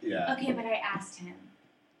shit. Yeah. Okay, but I asked him.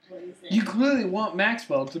 What is it? You clearly want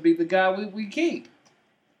Maxwell to be the guy we keep.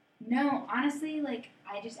 No, honestly, like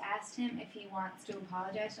I just asked him if he wants to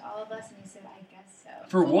apologize to all of us, and he said, "I guess so."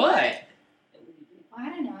 For what? Well, I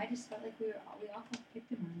don't know. I just felt like we all felt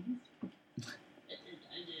victimized. I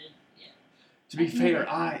did. Yeah. To be fair,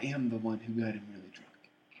 I am the one who got him really drunk.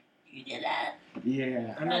 You did that?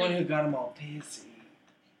 Yeah. I'm the one who got him all pissy.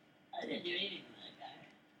 I didn't do anything to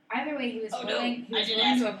that guy. Either way, he was Oh, no. willing. He I was did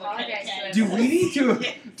willing ask to him what kind of apologize to cat us.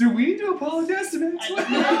 Do we need to apologize to Maxwell?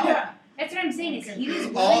 No, that's what I'm saying. Is he was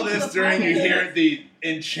willing All to this during you apologize. hear the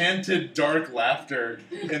enchanted dark laughter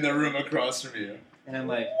in the room across from you. And I'm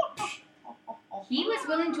like, He was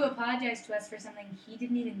willing to apologize to us for something he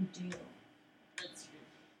didn't even do. That's true.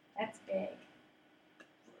 That's big,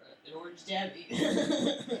 For an orange tabby.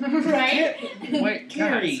 right? Wait,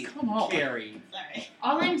 Carrie, guys, come on. Carrie. Sorry.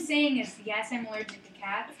 All I'm saying is, yes, I'm allergic to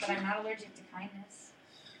cats, but I'm not allergic to kindness.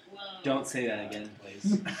 Whoa. Don't say that again,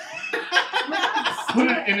 please. Put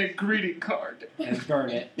it in a greeting card. And burn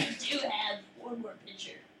it. We do have one more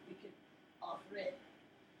picture. We could offer it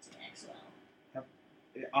to Maxwell.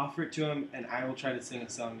 Offer it to him, and I will try to sing a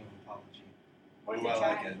song of apology. Ooh, I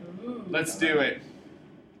like it. Ooh. Let's do it.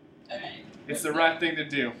 Alright. It's the right thing to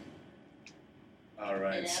do. All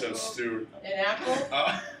right, so Apple. Stuart. An apple.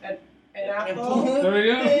 Uh, An apple. There we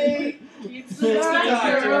go. Hey, keeps the It's the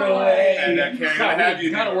doctor doctor away. and Carrie, I'm gonna have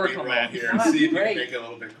you Gotta do a work beat on roll that. here and see if you can Great. make it a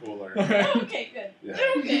little bit cooler. Okay, good. Yeah.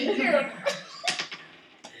 Okay, here.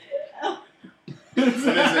 What is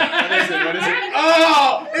it? What is it?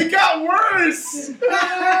 Oh, it got worse.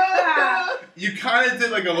 You kind of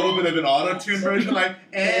did like a little bit of an auto-tune version, like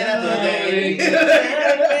Dr.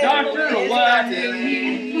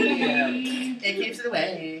 It keeps it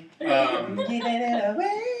away. Giving it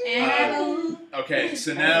away. Okay,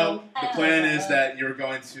 so now the plan is that you're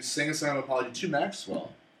going to sing a song of apology to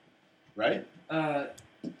Maxwell, right? I'm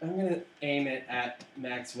gonna aim it at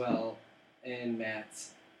Maxwell and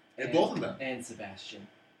Matt's. And both of them. And Sebastian.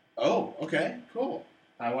 Oh, okay, cool.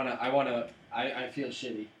 I feel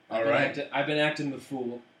shitty. All right. I've been acting the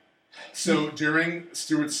fool. So during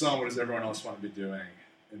Stuart's song, what does everyone else want to be doing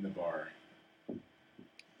in the bar?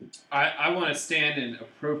 I want to stand in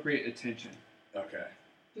appropriate attention. Okay.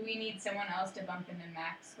 Do we need someone else to bump into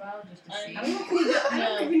Maxwell just to see? I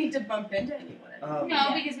don't think we need to bump into anyone.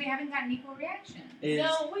 No, because we haven't gotten equal reaction.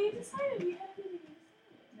 No, we decided we had to be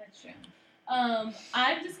That's true. I'm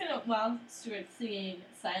just gonna, while Stuart's singing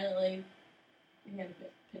silently, I'm gonna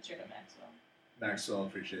picture to Maxwell. Maxwell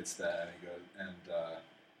appreciates that, and he goes,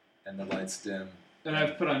 and the lights dim. And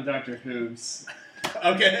I've put on Dr. Hooves.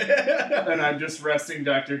 Okay. And I'm just resting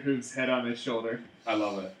Dr. Hooves' head on his shoulder. I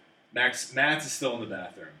love it. Max is still in the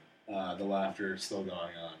bathroom. The laughter is still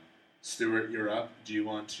going on. Stuart, you're up. Do you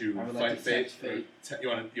want to I would fight like to fate? tempt fate. You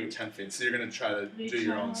want to tempt fate. So you're going to try to do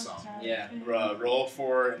your own song. Yeah. Roll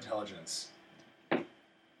for intelligence.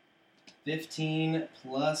 15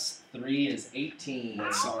 plus 3 is 18.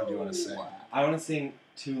 What song do you want to sing? I want to sing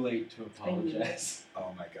Too Late to Apologize.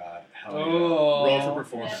 Oh my god. Hell Oh. yeah. Roll for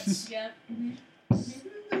performance. Yep.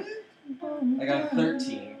 I got a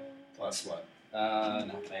 13. Plus what?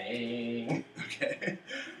 Nothing. Okay.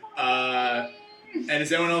 And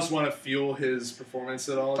does anyone else want to fuel his performance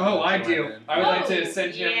at all? Oh, I Join do. in? I would like Oh, to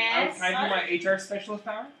send him. yes. Can I do my HR specialist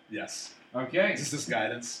power? Yes. Okay. Is this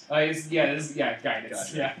guidance? This is guidance.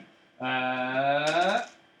 Gotcha. Yeah.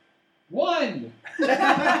 1.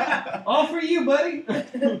 All for you, buddy.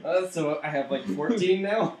 So I have like 14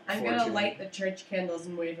 now? I'm gonna 14. light the church candles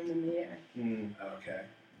and wave them in the air. Okay.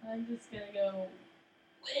 I'm just gonna go.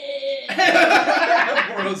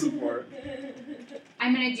 Moral support.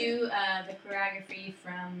 I'm gonna do the choreography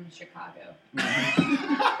from Chicago.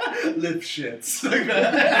 Lip shits. Like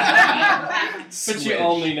that. But Switch. she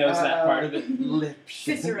only knows that part of it. Lip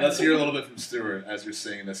shit. Cicero. Let's hear a little bit from Stuart as you're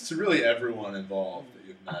singing this to really everyone involved that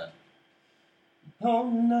you've met.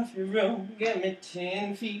 Home off your road, get me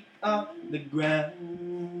 10 feet off the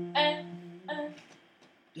ground. I'm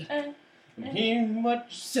hearing what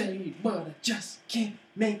you say, but I just can't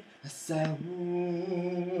make a sound.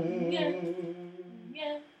 Yeah.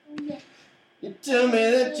 You tell me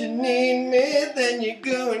that you need me, then you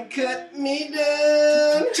go and cut me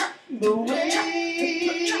down. But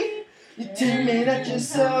wait, you tell me that you're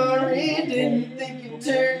sorry, didn't think you'd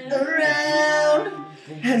turn around.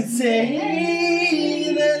 and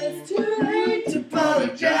say that it's too late to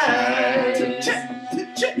apologize.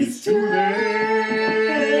 It's too late.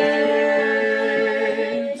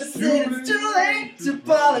 I said it's too late to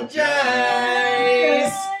apologize.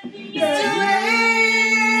 It's too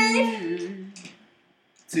late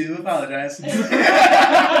to apologize.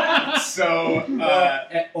 So,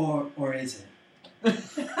 Or is it?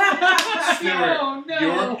 Stuart,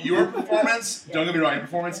 no. your performance, don't get me wrong, your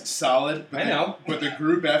performance, solid. But I know. But the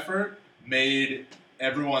group effort made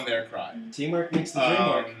everyone there cry. Teamwork makes the dream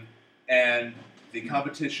work. And the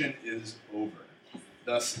competition is over.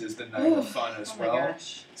 Thus is the night of fun as Oh my well.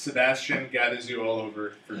 gosh. Sebastian gathers you all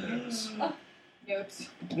over for news. Notes.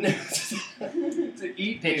 To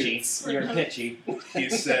eat Pitchy. nudes. You're pitchy. He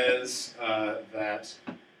says that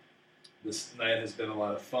this night has been a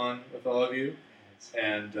lot of fun with all of you.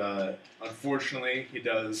 And unfortunately, he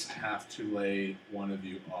does have to lay one of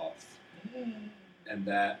you off. And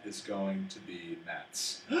that is going to be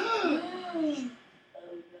Matt's.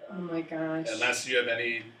 Oh my gosh. Unless you have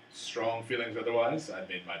any strong feelings otherwise, I've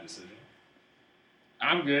made my decision.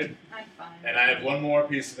 I'm good. I'm fine. And I have one more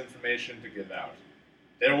piece of information to give out.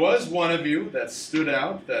 There was one of you that stood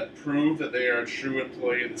out that proved that they are a true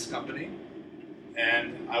employee of this company.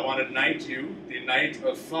 And I want to knight you the Knight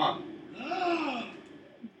of Fun.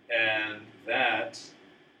 And that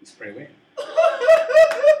is Praline.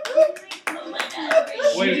 Oh my god.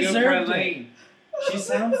 Way to go, deserved Praline. She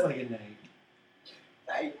sounds like a knight.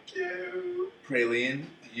 Thank you. Praline,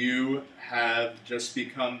 you have just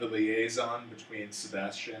become the liaison between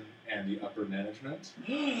Sebastian and the upper management,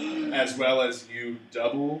 as well as you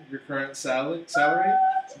double your current salary,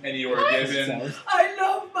 and you are given I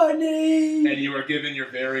love money. and you are given your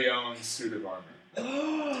very own suit of armor.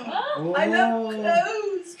 I love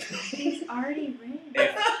clothes. He's already ring.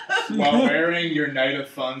 While wearing your Knight of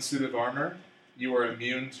Fun suit of armor, you are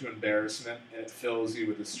immune to embarrassment, and it fills you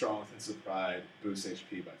with a strong sense of pride. Boosts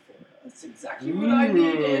HP by 4. That's exactly what I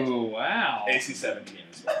needed. Ooh, wow. AC 17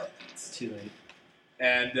 as well. It's too late.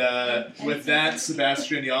 And with that,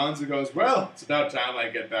 Sebastian yawns and goes, "Well, it's about time I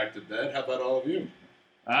get back to bed. How about all of you?"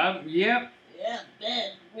 Yep. Yeah,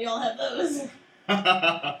 bed. We all have those.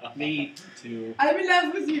 Me too. I'm in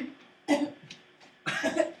love with you.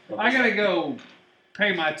 I gotta go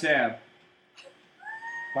pay my tab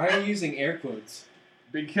Why are you using air quotes?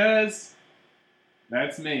 because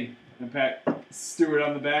that's me. And pat Stuart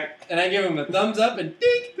on the back. And I give him a thumbs up and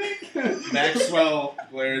ding. Maxwell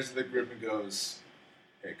glares at the group and goes,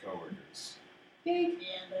 "Hey, coworkers, Yeah,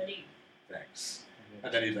 buddy. thanks."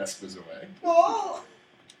 And then he vespers away. Oh,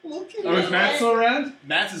 look at Oh, is Matt still around?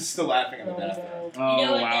 Matt is still laughing in the bathroom. Oh,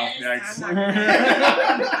 know what, wow. guys? Yikes. I'm not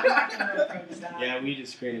gonna approach that. Yeah, we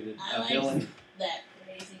just created I a like villain. that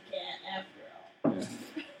crazy cat after all.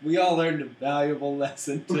 We all learned a valuable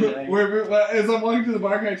lesson today. As I'm walking to the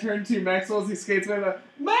bar, I turn to Maxwell as he skates away. Like,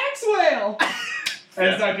 Maxwell!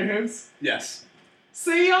 As Dr. Hoops. Yes.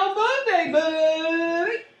 See you on Monday,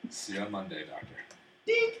 buddy! See you on Monday, Doctor.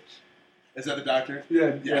 Ding. Is that the doctor?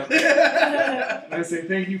 Yeah. Yeah. I say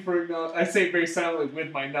thank you for acknowledging. I say it very silently with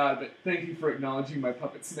my nod, but thank you for acknowledging my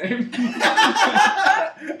puppet's name.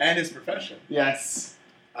 And his profession. Yes.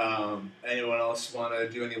 Anyone else want to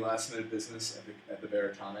do any last minute business at the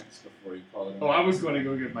Baratonics before you call it? Oh, I was going to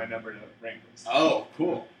go get my number to Wranglers. Oh,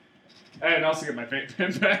 cool. And also get my fake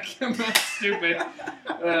pen back. I'm not stupid.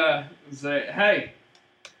 Say, hey,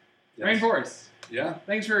 Yes. Rainforest. Yeah.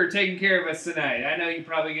 Thanks for taking care of us tonight. I know you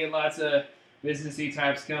probably get lots of businessy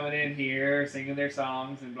types coming in here, singing their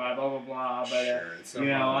songs and blah blah blah blah. But Sure, it's no you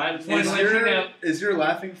know, problem. I just wanted to let you know. Is your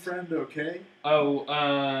laughing friend okay? Oh,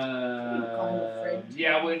 Wouldn't call him a friend.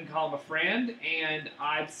 yeah, I wouldn't call him a friend, and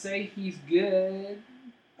I'd say he's good.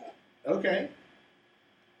 Okay.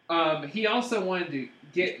 He also wanted to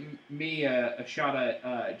get me a shot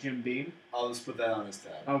at Jim Beam. I'll just put that on his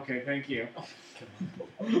tab. Okay, thank you.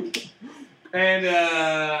 And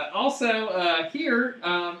also, here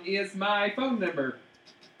is my phone number.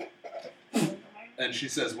 And she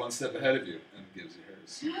says one step ahead of you and gives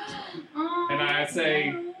you hers. And I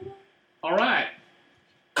say, all right.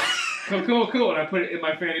 Cool. And I put it in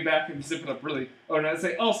my fanny pack and zip it up really. Oh, and I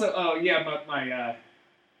say, also, oh, yeah, my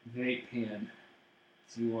vape pen.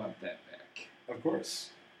 Do you want that back? Of course.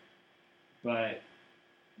 But...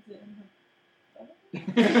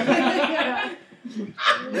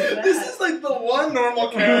 This is like the one normal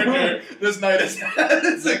character this night has had.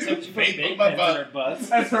 It's like a vape on my butt.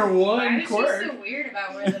 That's her Why one is she quirk. so weird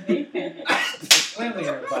about where the vape pen is? Clearly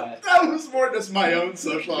her butt. That was more just my own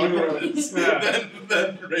social awkwardness Yeah.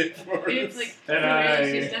 than Rainforest. It's like, And for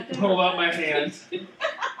real, she I stepped in pull her out my butt. hand.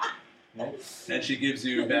 And she gives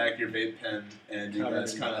you back your vape pen, and you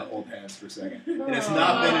guys kind of hold hands for a second. And it's Aw.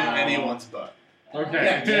 not been in anyone's butt.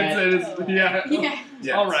 Okay. Yeah. Yeah. Yeah.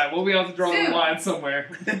 Yes. All right. We'll be able to draw the Soon. line somewhere.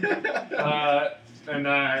 And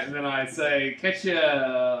then I say, catch you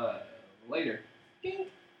later.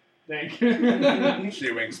 Thank you.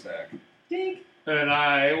 She winks back. And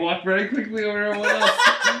I walk very quickly over to everyone else.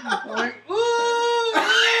 I'm like, ooh!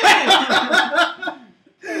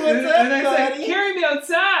 and I say, carry me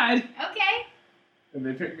outside. Okay. And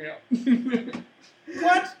they pick me up.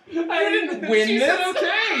 What? I didn't win she this. said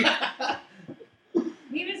okay.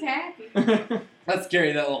 He was happy. Let's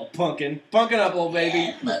carry that little pumpkin. Pumpkin up, old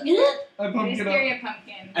baby. We I pumped just it up. carry a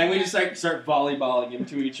pumpkin. And we just like start volleyballing him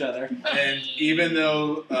to each other. And even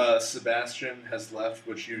though Sebastian has left,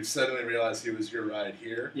 which you suddenly realize he was your ride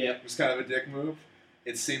here, Yep. it was kind of a dick move,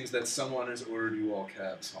 it seems that someone has ordered you all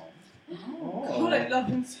cabs home. God, I love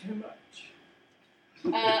him so much.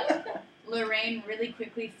 Lorraine really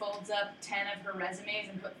quickly folds up 10 of her resumes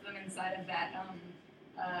and puts them inside of that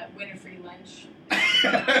Winifred lunch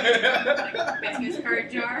like business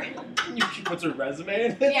card jar. She puts her resume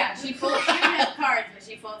in it? Yeah, she doesn't have cards, but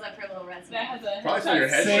she folds up her little resume. That has a Probably for your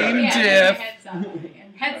headshot. Same Yeah, diff. heads up.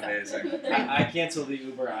 And heads Amazing. I canceled the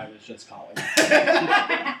Uber I was just calling.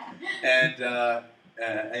 up. And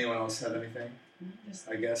anyone else have anything? Just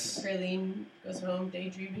I guess. Raylene goes home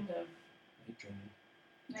daydreaming of.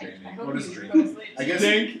 I hope What you is go dreaming? to sleep. I guess.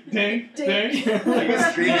 Dink, dink, dink. I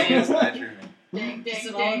guess dreaming is not dreaming. Ding, Just ding,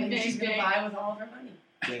 of all the ding, things she's ding, gonna ding. buy with all of her money.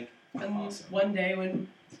 Dink. And Awesome. one day when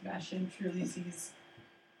Sebastian truly sees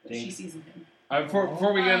what Dink. she sees in him.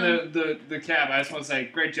 Before we get in the cab, I just want to say,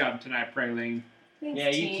 great job tonight, Praline. Thanks, Yeah,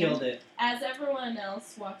 you team. killed it. As everyone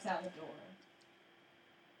else walks out the door,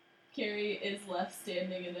 Carrie is left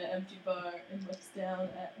standing in the empty bar and looks down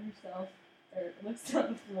at herself, or looks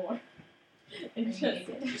down the floor. And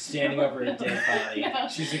just Standing over a dead body. No.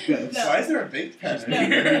 She's a ghost. No. Why is there a vape pen No,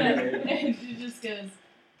 here? and she just goes,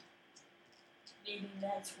 Maybe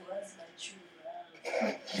that was my true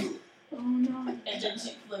love. Oh no. and then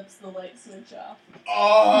she flips the light switch off.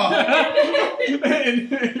 Oh!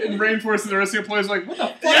 and Rainforest and the rest of your players are like, what the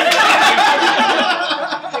fuck?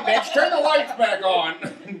 Hey, bitch, turn the lights back on.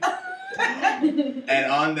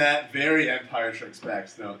 And on that very Empire Strikes Back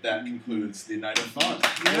note, that concludes the night of fun.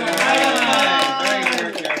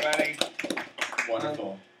 Very good, everybody.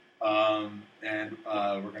 Wonderful. And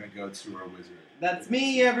we're going to go to our wizard. That's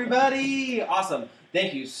me, everybody. Awesome.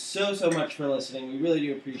 Thank you so much for listening. We really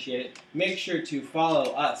do appreciate it. Make sure to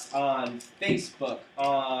follow us on Facebook,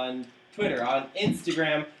 on Twitter, on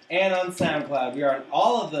Instagram, and on SoundCloud. We are on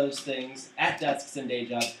all of those things at Desks and Day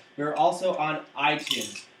Jobs. We're also on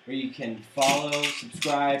iTunes, where you can follow,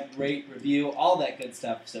 subscribe, rate, review, all that good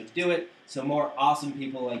stuff. So do it so more awesome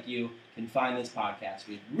people like you can find this podcast.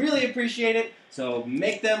 We really appreciate it, so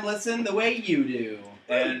make them listen the way you do.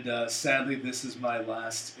 And sadly, this is my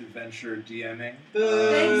last adventure DMing.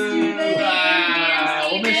 Thanks, Steven. Wow.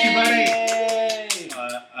 We'll miss you,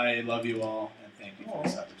 buddy. I love you all, and thank you for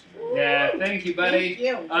this opportunity. Yeah, thank you, buddy.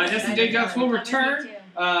 Thank you. Destin Day Jobs will return. Love you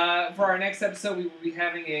too. For our next episode, we will be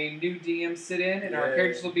having a new DM sit-in, and our Yay.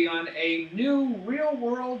 characters will be on a new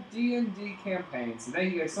real-world D&D campaign. So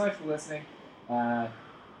thank you guys so much for listening.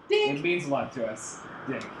 It means a lot to us.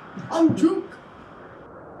 Dick. I'm drunk.